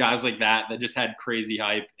 like guys like that just had crazy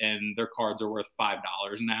hype and their cards are worth $5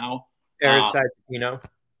 now. Aristide.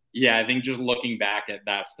 Yeah, I think just looking back at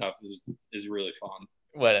that stuff is really fun.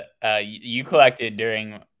 What you collected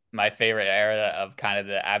during my favorite era of kind of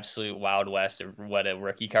the absolute Wild West of what a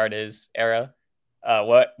rookie card is era.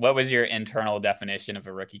 What was your internal definition of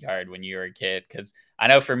a rookie card when you were a kid? Because I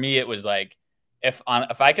know for me it was like if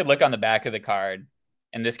I could look on the back of the card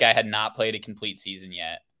and this guy had not played a complete season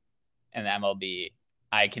yet in the MLB,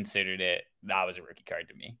 I considered that was a rookie card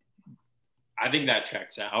to me. I think that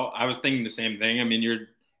checks out. I was thinking the same thing. I mean, you're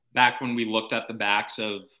back when we looked at the backs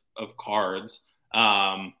of cards.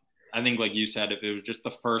 I think, like you said, if it was just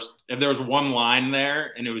if there was one line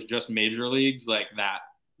there and it was just major leagues, like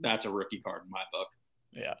that's a rookie card in my book.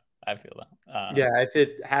 Yeah, I feel that. Yeah, if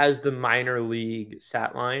it has the minor league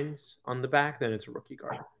stat lines on the back, then it's a rookie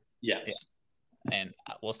card. Yes. Yeah. And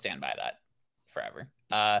we'll stand by that forever.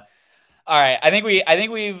 All All right. I think we've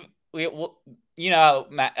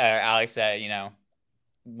Alex said,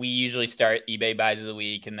 we usually start eBay buys of the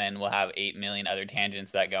week, and then we'll have 8 million other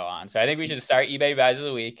tangents that go on. So I think we should start eBay buys of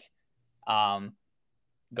the week.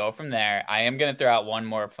 Go from there. I am going to throw out one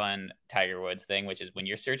more fun Tiger Woods thing, which is when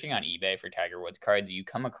you're searching on eBay for Tiger Woods cards, you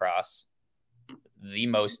come across the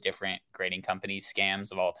most different grading companies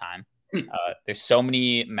scams of all time. There's so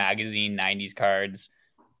many magazine 90s cards,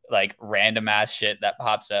 like random ass shit that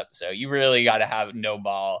pops up. So you really got to have no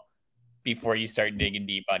ball before you start digging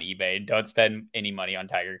deep on eBay. Don't spend any money on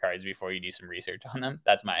Tiger cards before you do some research on them.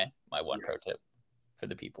 That's my one pro tip for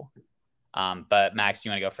the people. But Max, do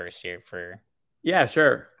you want to go first here for? Yeah,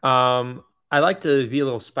 sure. I like to be a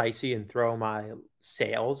little spicy and throw my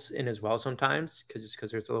sales in as well sometimes,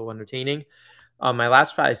 because it's a little entertaining. My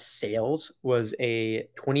last 5 sales was a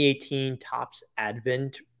 2018 Topps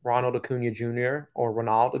Advent Ronald Acuna Jr.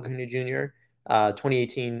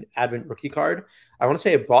 2018 Advent rookie card. I want to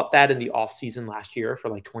say I bought that in the off season last year for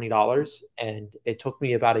like $20, and it took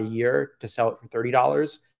me about a year to sell it for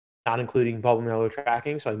 $30, not including bubble mailer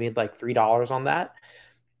tracking. So I made like $3 on that.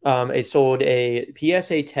 I sold a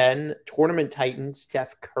PSA 10 Tournament Titan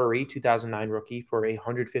Steph Curry 2009 rookie for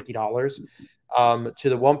 $150 to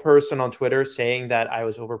the one person on Twitter saying that I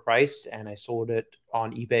was overpriced, and I sold it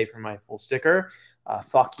on eBay for my full sticker.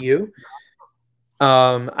 Fuck you.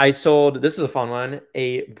 I sold, this is a fun one,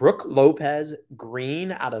 a Brooke Lopez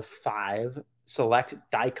green out of 5 select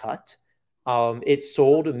die cut. It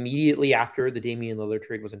sold immediately after the Damian Lillard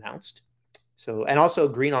trade was announced. So, and also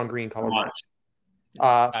green on green color match.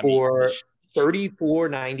 For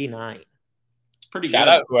 $34.99. Pretty Shout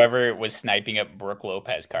good. out whoever was sniping up Brooke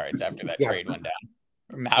Lopez cards after that trade went down.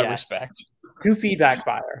 Mad respect. To feedback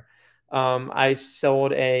buyer. I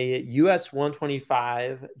sold a US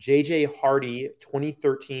 125 JJ Hardy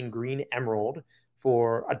 2013 green emerald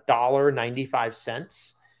for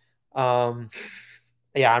 $1.95.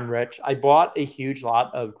 Yeah, I'm rich. I bought a huge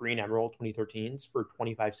lot of green emerald 2013s for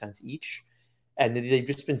 25 cents each, and they've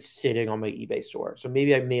just been sitting on my eBay store. So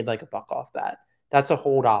maybe I made like $1 off that. That's a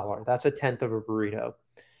whole $1. That's a tenth of a burrito.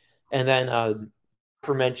 And then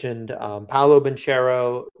aforementioned Paolo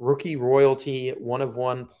Banchero rookie royalty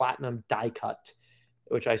 1/1 platinum die cut,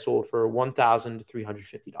 which I sold for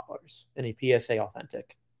 $1,350 in a PSA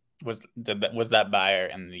authentic. Was that buyer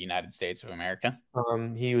in the United States of America?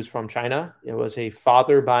 He was from China. It was a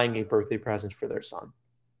father buying a birthday present for their son.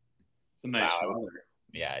 It's a nice father.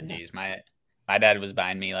 Yeah, geez, my dad was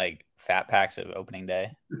buying me like fat packs of opening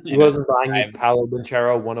day. He wasn't buying you Paolo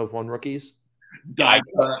Banchero 1/1 rookies. Die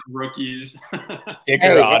cut rookies.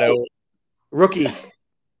 Sticker auto rookies.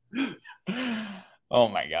 Oh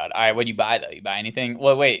my god. All right, what did you buy though? You buy anything?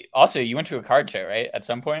 Well, wait. Also, you went to a card show, right? At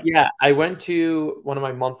some point? Yeah, I went to one of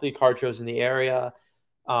my monthly card shows in the area.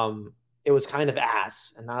 It was kind of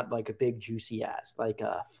ass, and not like a big juicy ass, like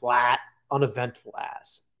a flat, uneventful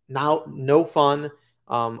ass. Now, no fun.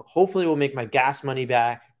 Hopefully we'll make my gas money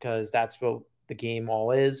back, because that's what the game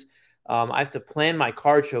all is. I have to plan my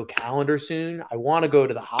card show calendar soon. I want to go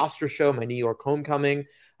to the Hofstra show, my New York homecoming.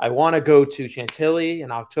 I want to go to Chantilly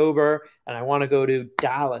in October, and I want to go to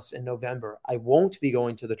Dallas in November. I won't be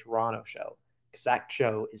going to the Toronto show because that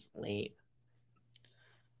show is lame.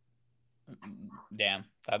 Damn.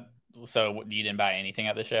 So you didn't buy anything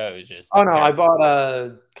at the show? It was just... Oh, no. I bought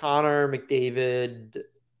a Connor McDavid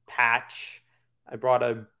patch. I brought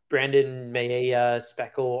a Brandon Mayea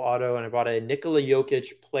Speckle auto, and I bought a Nikola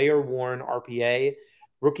Jokic player-worn RPA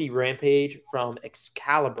rookie rampage from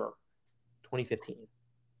Excalibur 2015.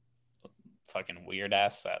 Fucking weird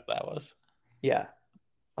ass that was. Yeah.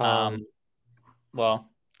 Well,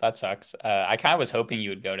 that sucks. I kind of was hoping you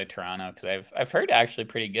would go to Toronto, because I've heard actually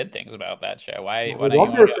pretty good things about that show. Why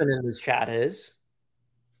one person in this chat is.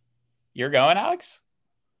 You're going, Alex?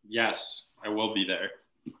 Yes, I will be there.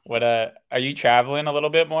 What are you traveling a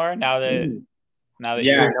little bit more now that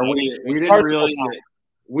yeah,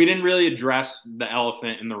 we didn't really address the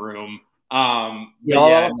elephant in the room. I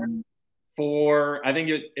think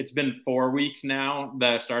it's been 4 weeks now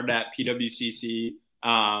that I started at PWCC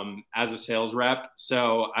as a sales rep.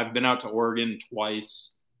 So I've been out to Oregon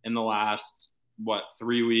twice in the last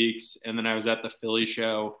 3 weeks, and then I was at the Philly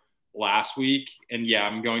show last week. And yeah,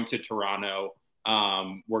 I'm going to Toronto.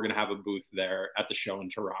 We're gonna have a booth there at the show in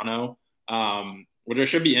Toronto, which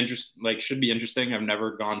should be interesting. I've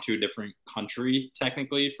never gone to a different country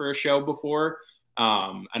technically for a show before.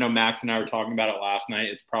 I know Max and I were talking about it last night.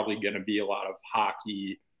 It's probably going to be a lot of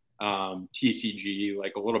hockey, TCG,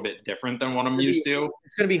 like a little bit different than what I'm used to.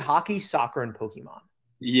 It's going to be hockey, soccer, and Pokemon.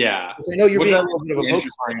 Yeah. I know you're being a little bit of a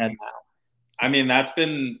Pokemon head now. I mean, I've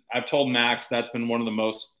told Max that's been one of the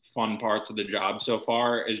most fun parts of the job so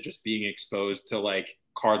far is just being exposed to like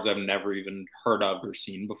cards I've never even heard of or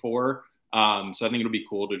seen before. So I think it'll be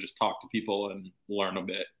cool to just talk to people and learn a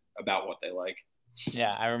bit about what they like.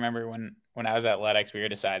 Yeah, I remember when I was at LEDX, we were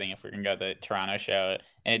deciding if we are gonna go to the Toronto show,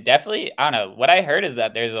 and it definitely, I don't know, what I heard is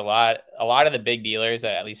that there's a lot of the big dealers,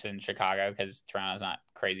 at least in Chicago, because Toronto's not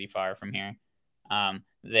crazy far from here.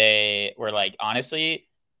 They were like, honestly,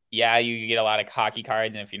 yeah, you get a lot of hockey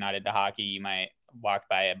cards, and if you're not into hockey, you might walk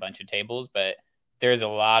by a bunch of tables, but there's a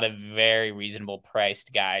lot of very reasonable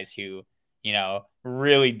priced guys who, you know,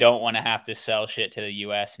 really don't want to have to sell shit to the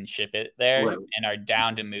US and ship it there, right, and are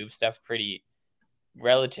down to move stuff pretty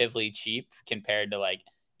relatively cheap compared to like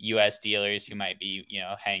US dealers who might be, you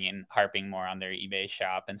know, harping more on their eBay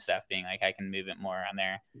shop and stuff, being like, I can move it more on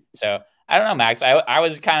there. So I don't know, Max. I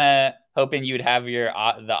was kind of hoping you'd have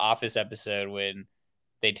the Office episode when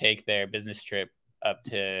they take their business trip up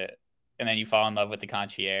to, and then you fall in love with the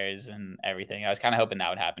concierge and everything. I was kind of hoping that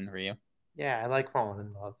would happen for you. Yeah, I like falling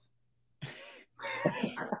in love.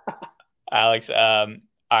 Alex, all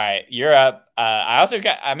right, you're up.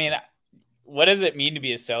 What does it mean to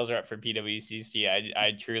be a sales rep for PWCC?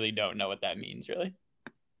 I truly don't know what that means, really.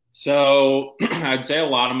 So I'd say a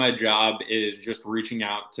lot of my job is just reaching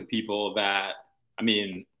out to people that,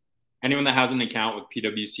 anyone that has an account with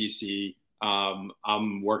PWCC,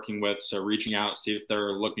 I'm working with. So reaching out, see if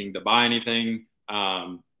they're looking to buy anything,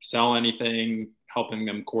 sell anything, helping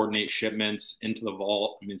them coordinate shipments into the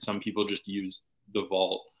vault. Some people just use the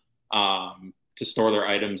vault to store their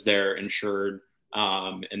items there insured.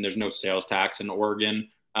 And there's no sales tax in Oregon.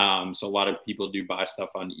 So a lot of people do buy stuff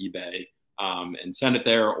on eBay and send it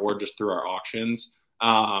there or just through our auctions.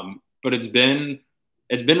 But it's been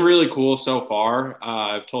really cool so far.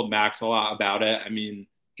 I've told Max a lot about it.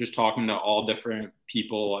 Just talking to all different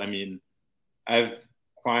people. I have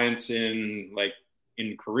clients in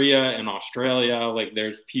Korea and Australia. Like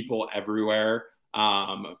there's people everywhere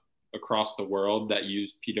across the world that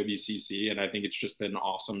use PWCC. And I think it's just been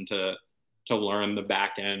awesome to learn the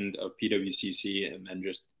back end of PWCC and then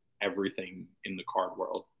just everything in the card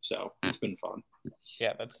world. So it's been fun.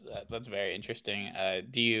 Yeah, that's very interesting.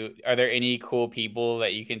 Are there any cool people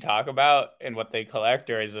that you can talk about and what they collect,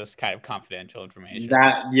 or is this kind of confidential information?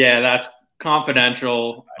 That's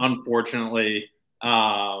confidential, unfortunately.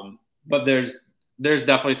 But there's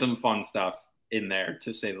definitely some fun stuff in there,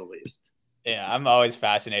 to say the least. Yeah, I'm always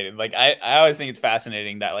fascinated. Like I always think it's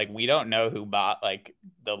fascinating that like we don't know who bought like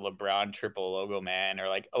the LeBron triple logo man, or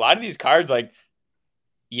like a lot of these cards, like,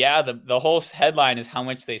 yeah, the whole headline is how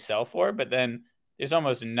much they sell for, but then there's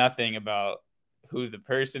almost nothing about who the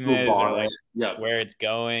person is or like where it's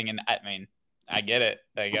going. And I get it.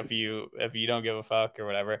 Like if you don't give a fuck or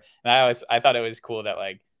whatever. And I thought it was cool that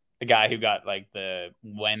like the guy who got like the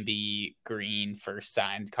Wemby green first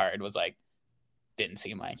signed card was like, didn't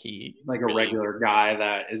seem like he a regular guy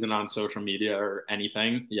that isn't on social media or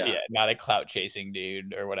anything. Yeah, not a clout chasing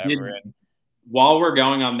dude or whatever. While we're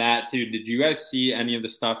going on that too, did you guys see any of the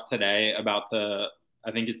stuff today about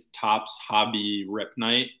I think it's Topps Hobby Rip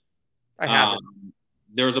Night? I haven't.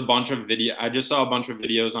 There was a bunch of I just saw a bunch of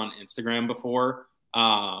videos on Instagram before.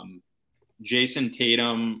 Jason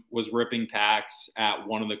Tatum was ripping packs at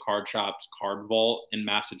one of the card shops, Card Vault in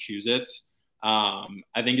Massachusetts.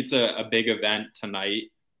 I think it's a big event tonight.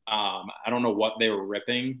 I don't know what they were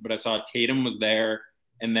ripping, but I saw Tatum was there,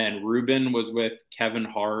 and then Ruben was with Kevin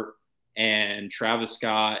Hart and Travis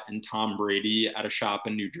Scott and Tom Brady at a shop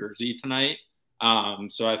in New Jersey tonight.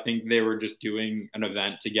 So I think they were just doing an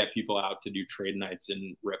event to get people out to do trade nights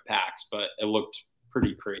and rip packs, but it looked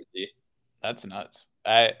pretty crazy. That's nuts.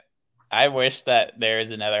 I wish that there is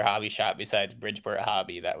another hobby shop besides Bridgeport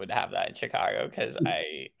Hobby that would have that in Chicago, because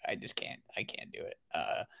I just can't do it.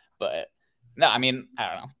 But no, I don't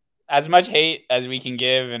know. As much hate as we can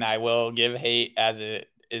give, and I will give hate as it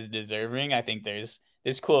is deserving, I think there's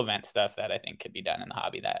cool event stuff that I think could be done in the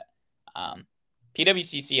hobby that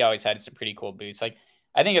PWCC always had some pretty cool booths. Like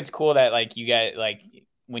I think it's cool that like you get like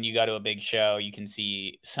when you go to a big show, you can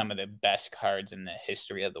see some of the best cards in the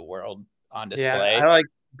history of the world on display. Yeah, I like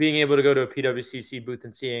being able to go to a PWCC booth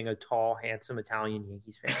and seeing a tall, handsome Italian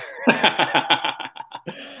Yankees fan.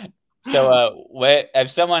 So if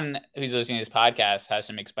someone who's listening to this podcast has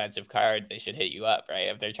some expensive cards, they should hit you up, right?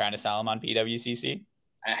 If they're trying to sell them on PWCC.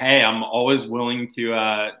 Hey, I'm always willing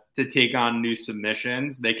to take on new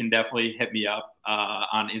submissions. They can definitely hit me up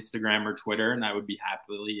on Instagram or Twitter, and I would be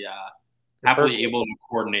happily able to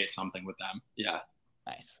coordinate something with them. Yeah.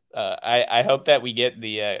 Nice. I hope that we get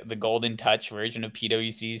the Golden Touch version of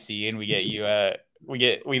PWCC, and we get you we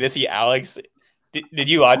get to see Alex. Did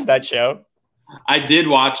you watch that show? I did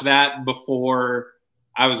watch that before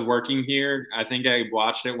I was working here. I think I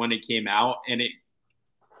watched it when it came out, and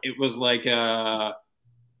it was like a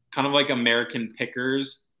kind of like American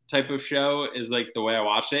Pickers type of show is like the way I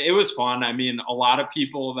watched it. It was fun. I mean, a lot of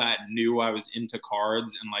people that knew I was into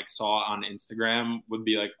cards and like saw it on Instagram would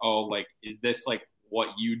be like, "Oh, like is this like what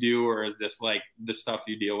you do, or is this like the stuff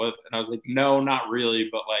you deal with?" And I was like, "No, not really,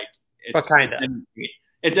 but like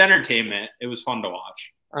it's entertainment. It was fun to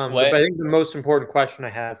watch." But I think the most important question I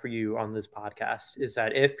have for you on this podcast is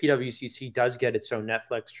that if PWCC does get its own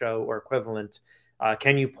Netflix show or equivalent,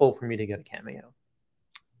 can you pull for me to get a cameo?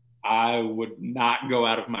 I would not go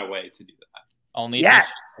out of my way to do that. Only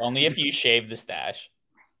if you shave the stash.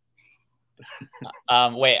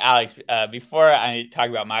 Wait, Alex, before I talk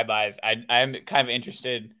about my buys, I'm kind of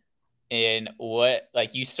interested in what,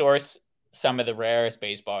 like, you source some of the rarest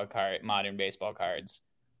modern baseball cards.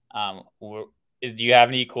 Do you have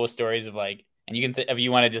any cool stories of like, and you can, if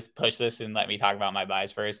you want to just push this and let me talk about my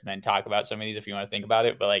buys first and then talk about some of these if you want to think about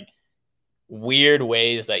it, but like weird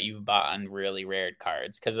ways that you've bought on really rare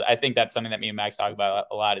cards. Cause I think that's something that me and Max talk about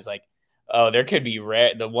a lot is like, oh, there could be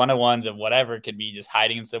the 101s of whatever could be just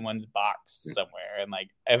hiding in someone's box somewhere. And like,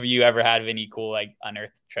 have you ever had any cool, like,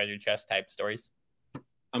 unearthed treasure chest type stories?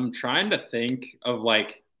 I'm trying to think of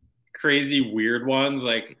like crazy weird ones.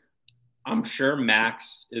 Like, I'm sure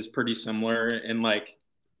Max is pretty similar in like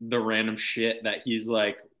the random shit that he's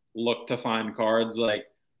like looked to find cards. Like,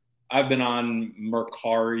 I've been on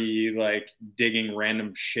Mercari, like digging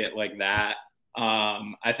random shit like that.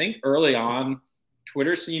 I think early on,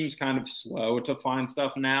 Twitter seems kind of slow to find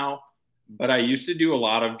stuff now, but I used to do a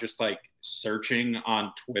lot of just like searching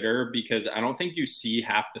on Twitter because I don't think you see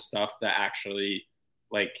half the stuff that actually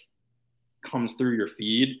like comes through your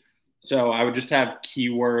feed. So I would just have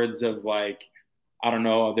keywords of like, I don't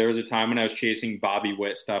know, there was a time when I was chasing Bobby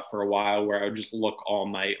Witt stuff for a while where I would just look all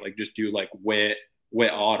night, like just do like Witt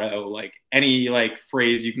auto, like any like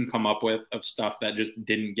phrase you can come up with of stuff that just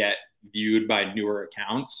didn't get viewed by newer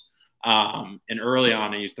accounts. And early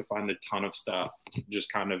on, I used to find a ton of stuff,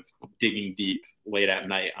 just kind of digging deep late at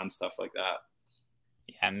night on stuff like that.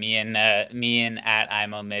 Yeah, me and at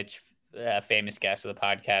IMO Mitch, famous guest of the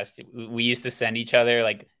podcast, we used to send each other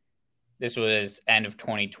like, this was end of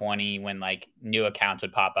 2020 when like new accounts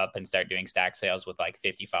would pop up and start doing stack sales with like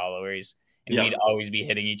 50 followers. And we'd always be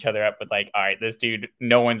hitting each other up with like, all right, this dude,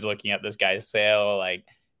 no one's looking at this guy's sale. Like,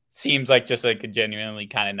 seems like just like a genuinely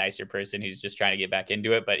kind of nicer person who's just trying to get back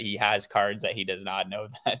into it, but he has cards that he does not know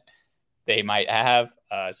that they might have.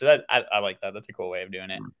 So that I like that. That's a cool way of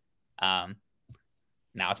doing it. Now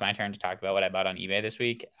it's my turn to talk about what I bought on eBay this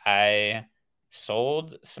week. I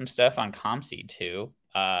sold some stuff on ComSeed too.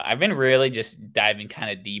 I've been really just diving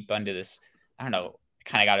kind of deep into this. I don't know.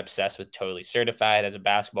 Kind of got obsessed with Totally Certified as a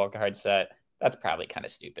basketball card set. That's probably kind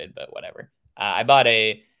of stupid, but whatever. I bought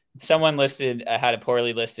someone listed, had a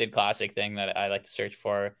poorly listed classic thing that I like to search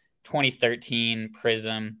for. 2013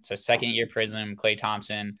 Prism. So second year Prism, Klay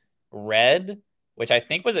Thompson, red, which I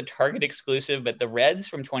think was a Target exclusive, but the reds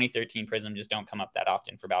from 2013 Prism just don't come up that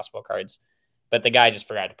often for basketball cards. But the guy just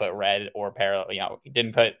forgot to put red or parallel, he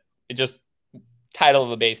didn't put it, just title of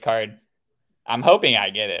a base card. I'm hoping I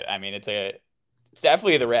get it. I mean, it's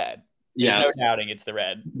definitely the red. There's no doubting it's the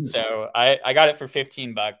red. So I got it for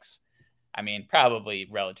 $15. I mean, probably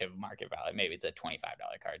relative market value. Maybe it's a $25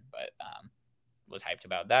 card, but was hyped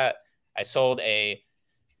about that. I sold and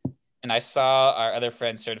I saw our other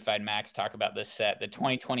friend Certified Max talk about this set, the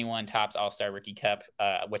 2021 Topps All-Star Rookie Cup,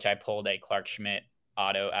 which I pulled a Clark Schmidt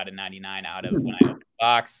auto out of 99 out of when I opened the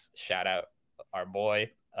box. Shout out our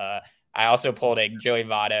boy. I also pulled a Joey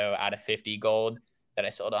Votto out of 50 gold that I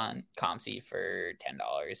sold on ComSeed for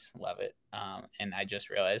 $10. Love it. And I just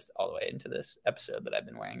realized all the way into this episode that I've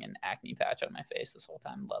been wearing an acne patch on my face this whole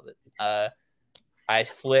time. Love it. I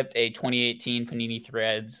flipped a 2018 Panini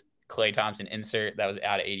Threads Klay Thompson insert that was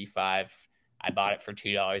out of 85. I bought it for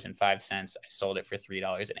 $2.05. I sold it for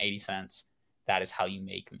 $3.80. That is how you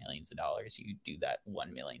make millions of dollars. You do that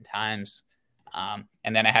 1 million times.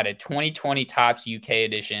 And then I had a 2020 Topps UK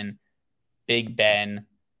edition Big Ben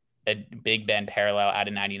parallel out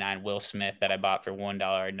of 99 Will Smith that I bought for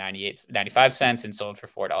 $1.95 and sold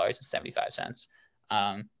for $4.75.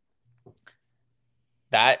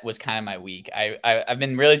 That was kind of my week. I've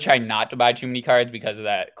been really trying not to buy too many cards because of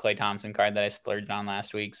that Klay Thompson card that I splurged on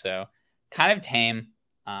last week. So kind of tame.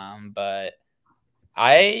 But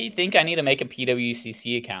I think I need to make a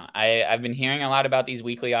PWCC account. I've been hearing a lot about these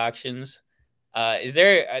weekly auctions. Is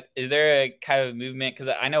there a kind of movement?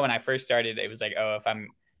 Because I know when I first started, it was like, oh,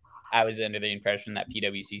 I was under the impression that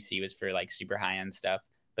PWCC was for like super high end stuff,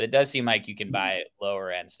 but it does seem like you can buy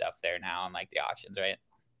lower end stuff there now on like the auctions, right?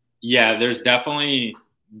 Yeah, there's definitely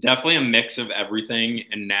a mix of everything.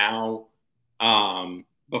 And now,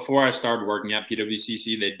 before I started working at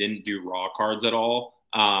PWCC, they didn't do raw cards at all.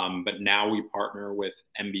 But now we partner with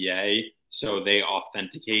NBA, so they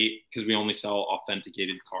authenticate, because we only sell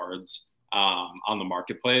authenticated cards on the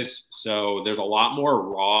marketplace. So there's a lot more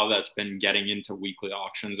raw that's been getting into weekly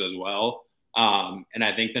auctions as well. And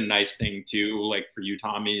I think the nice thing too, like for you,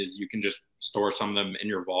 Tommy, is you can just store some of them in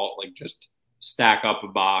your vault, like just stack up a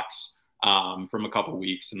box from a couple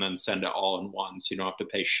weeks and then send it all in one, so you don't have to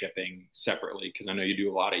pay shipping separately, because I know you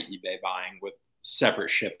do a lot of eBay buying with separate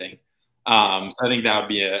shipping. So I think that would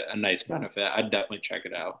be a nice benefit. I'd definitely check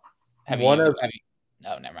it out.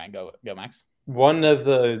 No, never mind. Go, Max. One of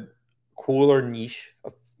the cooler niche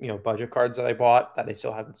of budget cards that I bought that I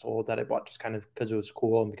still haven't sold, that I bought just kind of because it was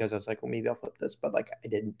cool and because I was like, well, maybe I'll flip this, but like I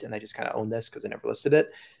didn't, and I just kind of own this because I never listed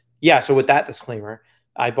it. Yeah. So with that disclaimer,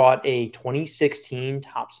 I bought a 2016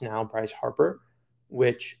 Topps Now Bryce Harper,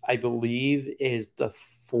 which I believe is the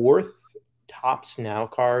 4th Topps Now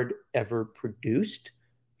card ever produced.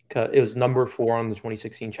 It was number 4 on the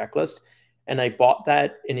 2016 checklist. And I bought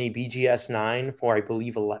that in a BGS 9 for, I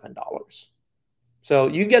believe, $11. So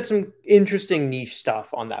you get some interesting niche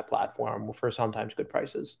stuff on that platform for sometimes good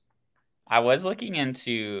prices. I was looking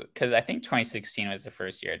into, because I think 2016 was the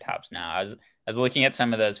first year of Topps Now. I was looking at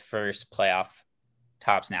some of those first playoff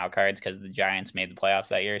Topps Now cards because the Giants made the playoffs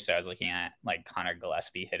that year. So I was looking at like Connor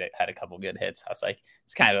Gillespie had a couple good hits. I was like,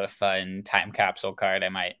 it's kind of a fun time capsule card.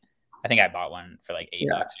 I think I bought one for like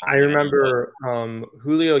 $8. I remember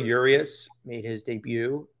Julio Urias made his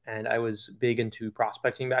debut, and I was big into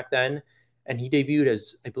prospecting back then. And he debuted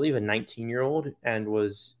as, I believe, a 19-year-old and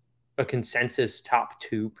was a consensus top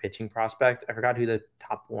 2 pitching prospect. I forgot who the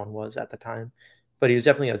top 1 was at the time, but he was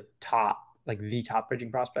definitely the top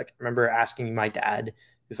pitching prospect. I remember asking my dad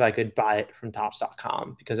if I could buy it from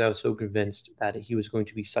Topps.com because I was so convinced that he was going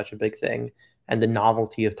to be such a big thing. And the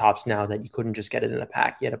novelty of Topps Now that you couldn't just get it in a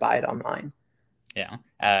pack, you had to buy it online. Yeah.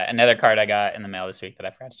 Another card I got in the mail this week that I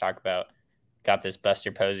forgot to talk about, got this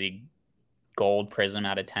Buster Posey gold prism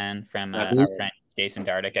out of 10 from our friend Jason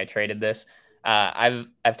Dardick. I traded this.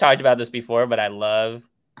 I've talked about this before, but I love.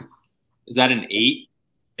 Is that an 8?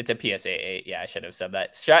 It's a PSA 8. Yeah, I should have said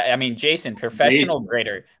that. I mean, Jason, professional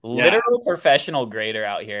grader, literal professional grader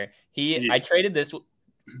out here. I traded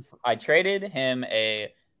him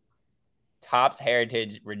a Topps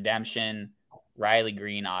Heritage Redemption Riley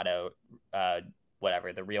Green auto,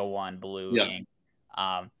 whatever, the real one, blue ink.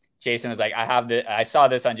 Jason was like, I saw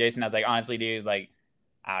this on Jason. I was like, honestly, dude, like,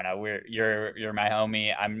 I don't know, you're my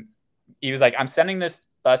homie. He was like, I'm sending this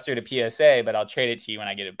Buster to PSA, but I'll trade it to you when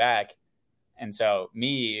I get it back. And so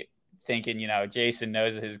me thinking, Jason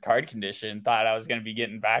knows his card condition, thought I was going to be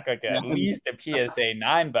getting back like at least a PSA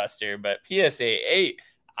 9 Buster, but PSA 8,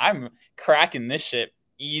 I'm cracking this shit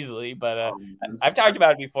easily. But I've talked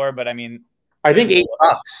about it before, but I mean, I think $8.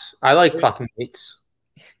 I like fucking 8s.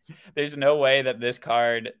 There's no way that this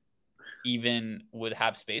card even would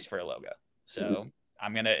have space for a logo. So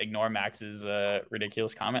I'm going to ignore Max's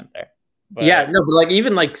ridiculous comment there. But like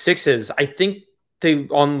even like 6s, I think they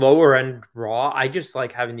on lower end raw, I just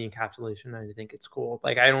like having the encapsulation. I think it's cool.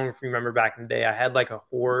 Like I don't remember back in the day, I had like a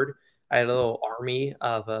horde. I had a little army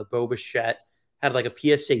of a Bo Bichette, had like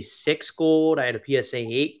a PSA 6 gold. I had a PSA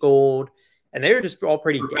 8 gold. And they were just all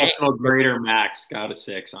pretty professional grader. Max got a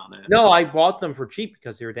 6 on it. No, I bought them for cheap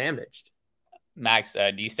because they were damaged. Max,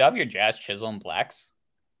 do you still have your Jazz Chisel and blacks?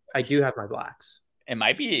 I do have my blacks. It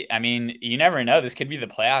might be. I mean, you never know. This could be the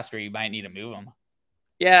playoffs where you might need to move them.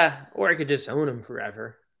 Yeah, or I could just own them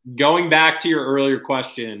forever. Going back to your earlier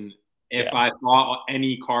question, if I thought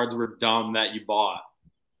any cards were dumb that you bought,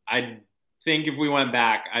 I think if we went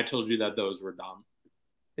back, I told you that those were dumb.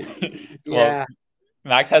 Well,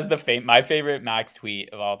 Max has my favorite Max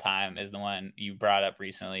tweet of all time is the one you brought up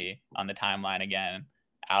recently on the timeline again,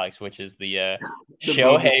 Alex, which is the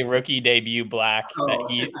Shohei rookie debut black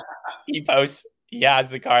that he posts. He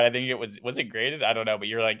has the card. I think was it graded? I don't know, but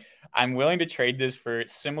you're like, I'm willing to trade this for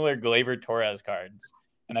similar Gleyber Torres cards.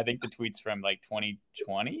 And I think the tweet's from like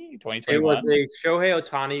 2020, 2021. It was a Shohei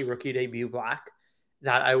Ohtani rookie debut black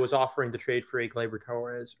that I was offering to trade for a Gleyber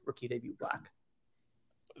Torres rookie debut black.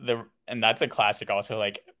 And that's a classic also.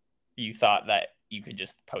 Like, you thought that you could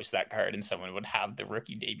just post that card and someone would have the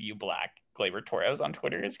rookie debut black Gleyber Torres on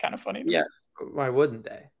Twitter. It's kind of funny. Yeah. Why wouldn't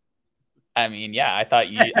they? I mean, yeah, I thought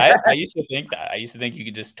I used to think that. I used to think you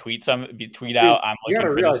could just tweet out. I'm looking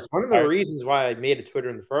for this. One of the reasons why I made a Twitter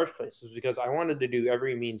in the first place was because I wanted to do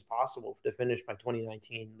every means possible to finish my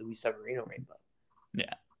 2019 Luis Severino rainbow.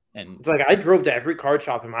 Yeah. And it's like I drove to every card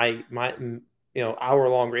shop in my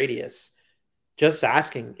hour-long radius just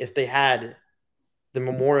asking if they had the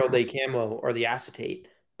Memorial Day camo or the acetate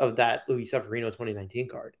of that Luis Severino 2019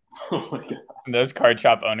 card. Oh my God. And those card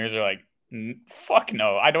shop owners are like, fuck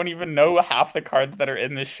no. I don't even know half the cards that are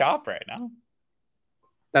in this shop right now.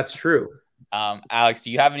 That's true. Alex,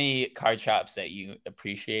 do you have any card shops that you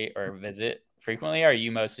appreciate or visit frequently? Or are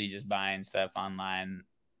you mostly just buying stuff online?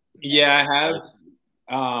 Yeah, I have.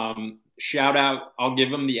 Shout out. I'll give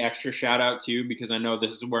them the extra shout out too, because I know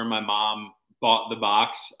this is where my mom bought the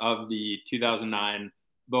box of the 2009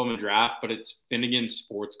 Bowman draft, but it's Finnegan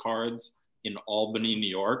Sports Cards in Albany, New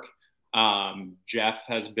York. Jeff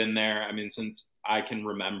has been there. I mean, since I can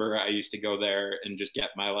remember, I used to go there and just get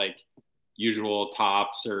my like usual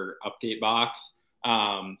tops or update box.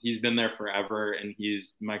 He's been there forever, and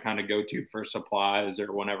he's my kind of go-to for supplies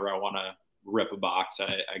or whenever I want to rip a box,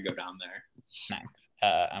 I go down there. Nice.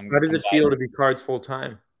 How does it feel to be Cards full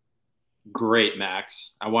time? Great,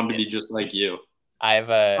 Max. I wanted to be just like you. I have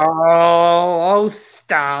Oh,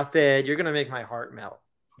 stop it. You're going to make my heart melt.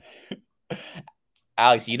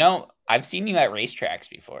 Alex, I've seen you at racetracks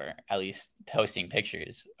before, at least posting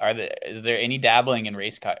pictures. Is there any dabbling in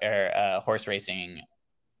horse racing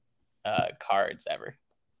cards ever?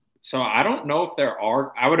 So I don't know if there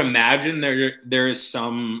are. I would imagine there is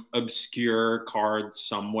some obscure card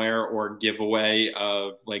somewhere or giveaway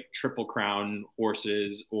of like Triple Crown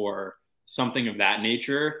horses or something of that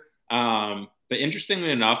nature. But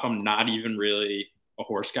interestingly enough, I'm not even really a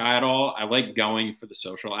horse guy at all. I like going for the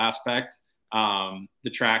social aspect. The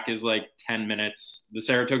track is like 10 minutes. The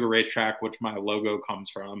Saratoga racetrack, which my logo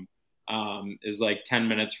comes from, is like 10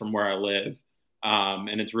 minutes from where I live.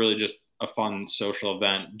 And it's really just a fun social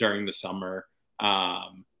event during the summer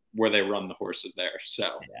where they run the horses there.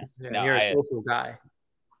 So you're a social guy.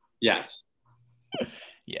 Yes.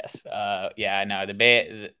 Yes. Yeah, no,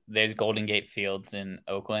 there's Golden Gate Fields in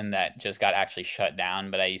Oakland that just got actually shut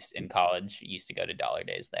down, but in college used to go to Dollar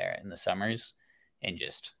Days there in the summers and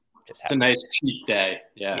just it's a nice cheap day.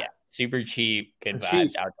 Yeah. Super cheap, good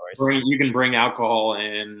vibes outdoors. You can bring alcohol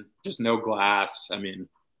in, just no glass. I mean,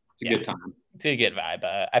 it's a good time. It's a good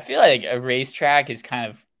vibe. I feel like a racetrack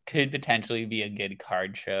could potentially be a good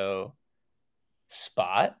card show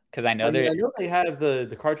spot, because I know they have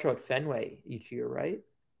the card show at Fenway each year, right?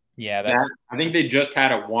 Yeah, I think they just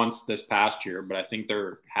had it once this past year, but I think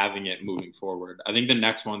they're having it moving forward. I think the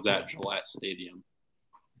next one's at Gillette Stadium.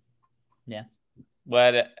 Yeah.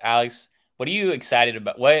 Alex, what are you excited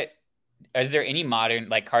about? Is there any modern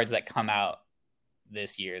like cards that come out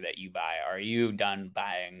this year that you buy? Are you done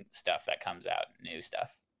buying stuff that comes out, new stuff?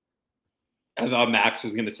 I thought Max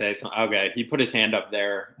was going to say something. Okay, he put his hand up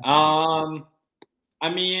there. I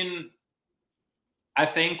mean, I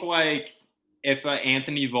think like if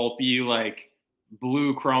Anthony Volpe like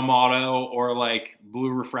blue chrome auto or like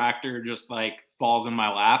blue refractor just like falls in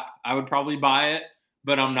my lap, I would probably buy it.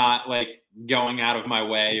 But I'm not like going out of my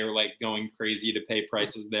way or like going crazy to pay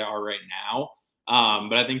prices they are right now.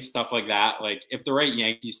 But I think stuff like that, like if the right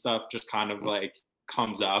Yankee stuff just kind of like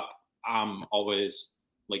comes up, I'm always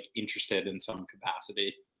like interested in some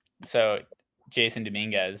capacity. So Jason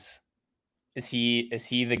Dominguez, is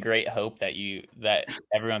he the great hope that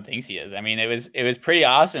everyone thinks he is? I mean, it was pretty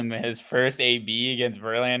awesome. His first AB against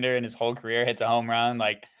Verlander in his whole career, hits a home run.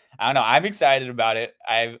 Like, I don't know. I'm excited about it.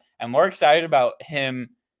 I'm more excited about him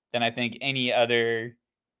than I think any other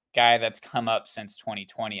guy that's come up since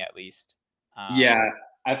 2020, at least.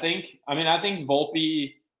 I think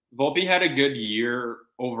Volpe had a good year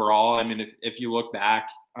overall. I mean, if you look back,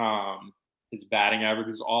 his batting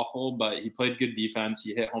average was awful, but he played good defense.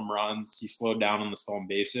 He hit home runs. He slowed down on the stolen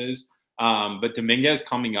bases. But Dominguez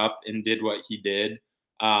coming up and did what he did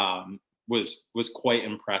was quite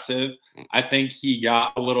impressive. I think he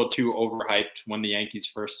got a little too overhyped when the Yankees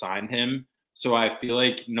first signed him. So I feel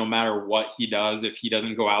like no matter what he does, if he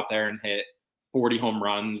doesn't go out there and hit 40 home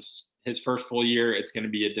runs his first full year, it's going to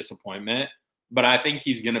be a disappointment. But I think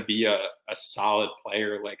he's going to be a solid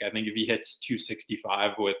player. Like, I think if he hits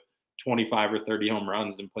 265 with 25 or 30 home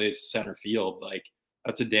runs and plays center field, like,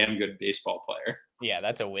 that's a damn good baseball player. Yeah,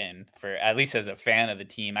 that's a win for at least as a fan of the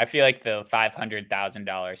team. I feel like the $500,000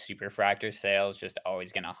 Superfractor sale is just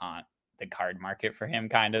always going to haunt the card market for him,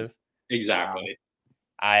 kind of. Exactly.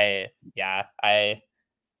 I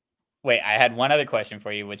had one other question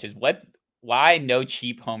for you, which is why no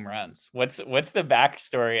cheap home runs? What's the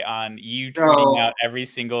backstory on you tweeting out every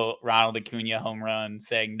single Ronald Acuna home run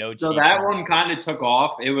saying no cheap? So that one kind of took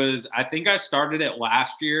off. I think I started it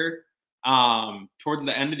last year. Towards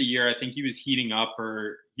the end of the year, I think he was heating up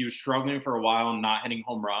or he was struggling for a while and not hitting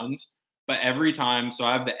home runs. But every time, so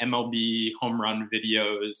I have the MLB home run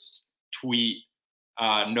videos tweet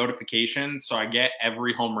notification. So I get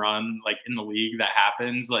every home run like in the league that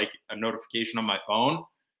happens, like a notification on my phone.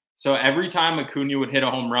 So every time Acuna would hit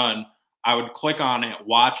a home run, I would click on it,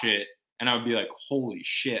 watch it, and I would be like, holy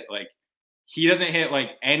shit, like he doesn't hit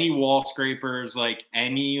like any wall scrapers, like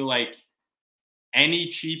any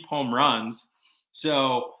cheap home runs.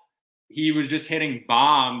 So he was just hitting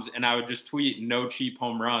bombs, and I would just tweet no cheap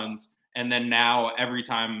home runs. And then now every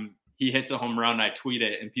time he hits a home run, I tweet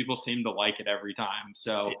it, and people seem to like it every time.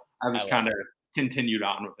 So I just kind of continued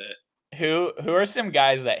on with it. Who are some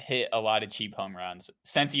guys that hit a lot of cheap home runs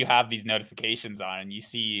since you have these notifications on and you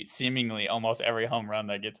see seemingly almost every home run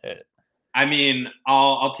that gets hit? I mean,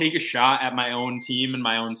 I'll take a shot at my own team in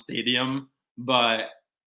my own stadium, but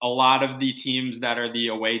a lot of the teams that are the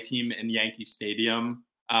away team in Yankee Stadium,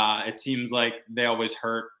 it seems like they always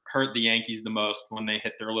hurt the Yankees the most when they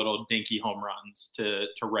hit their little dinky home runs to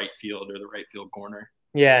right field or the right field corner.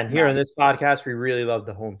 Yeah, and here on this podcast, we really love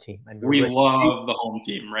the home team. And we love the home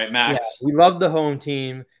team, right, Max? Yeah, we love the home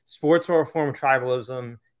team. Sports are a form of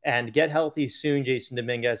tribalism. And get healthy soon, Jason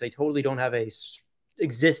Dominguez. They totally don't have a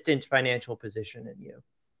existent financial position in you.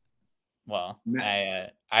 Well,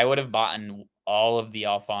 I would have bought all of the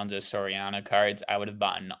Alfonso Soriano cards. I would have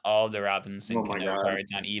bought all the Robinson Cano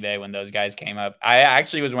cards on eBay when those guys came up. I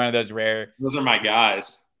actually was one of those rare. Those are my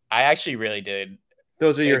guys. I actually really did.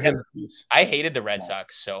 Those are your hits. I hated the Red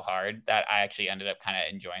Sox so hard that I actually ended up kind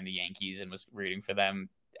of enjoying the Yankees and was rooting for them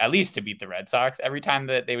at least to beat the Red Sox every time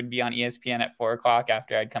that they would be on ESPN at 4:00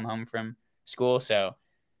 after I'd come home from school. So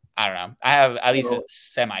I don't know. I have at least a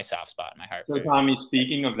semi-soft spot in my heart. So, Tommy,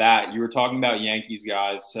 speaking of that, you were talking about Yankees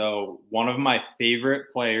guys. So one of my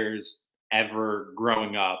favorite players ever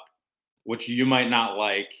growing up, which you might not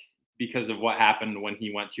like because of what happened when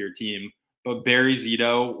he went to your team, but Barry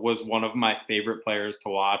Zito was one of my favorite players to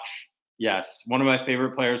watch. Yes, one of my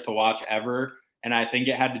favorite players to watch ever. And I think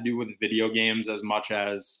it had to do with video games as much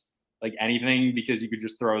as like anything, because you could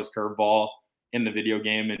just throw his curveball in the video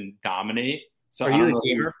game and dominate. So are you a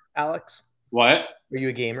gamer, Alex? What? Are you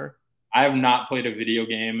a gamer? I have not played a video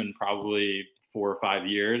game in probably 4 or 5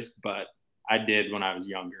 years, but I did when I was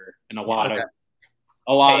younger, and a lot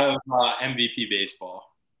of MVP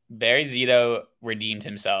baseball. Barry Zito redeemed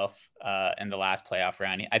himself in the last playoff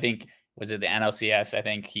round. I think, was it the NLCS? I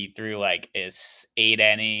think he threw like his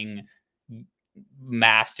 8-inning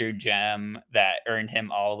master gem that earned him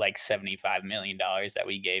all like $75 million that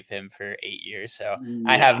we gave him for 8 years. So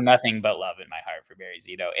I have nothing but love in my heart for Barry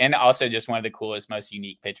Zito, and also just one of the coolest, most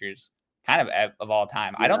unique pitchers kind of all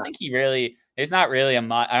time. I don't think there's not really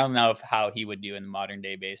I don't know how he would do in the modern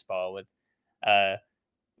day baseball with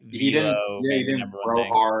he didn't throw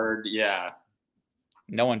hard. Yeah.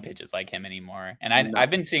 No one pitches like him anymore. And I've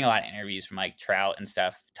been seeing a lot of interviews from like Trout and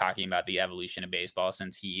stuff talking about the evolution of baseball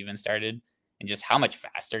since he even started, and just how much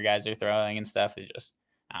faster guys are throwing and stuff is just,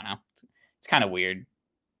 I don't know. It's kind of weird.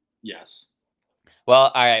 Yes.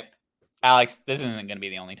 Well, all right, Alex, this isn't going to be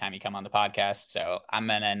the only time you come on the podcast, so I'm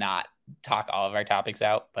going to not talk all of our topics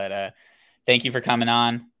out, but thank you for coming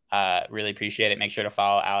on. Really appreciate it. Make sure to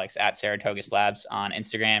follow Alex at SaratogaSlabs on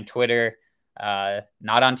Instagram, Twitter,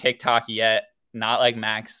 not on TikTok yet. Not like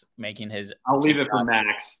Max making his. I'll leave it for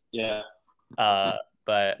Max. Yeah.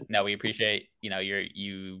 But no, we appreciate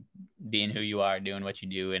you being who you are, doing what you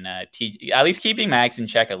do, and at least keeping Max in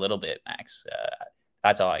check a little bit. Max,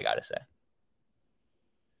 that's all I gotta say.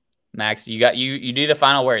 Max, you do the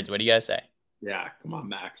final words. What do you gotta say? Yeah, come on,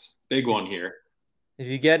 Max. Big one here. If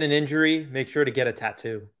you get an injury, make sure to get a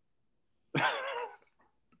tattoo.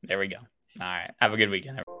 There we go. All right. Have a good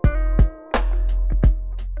weekend, everyone.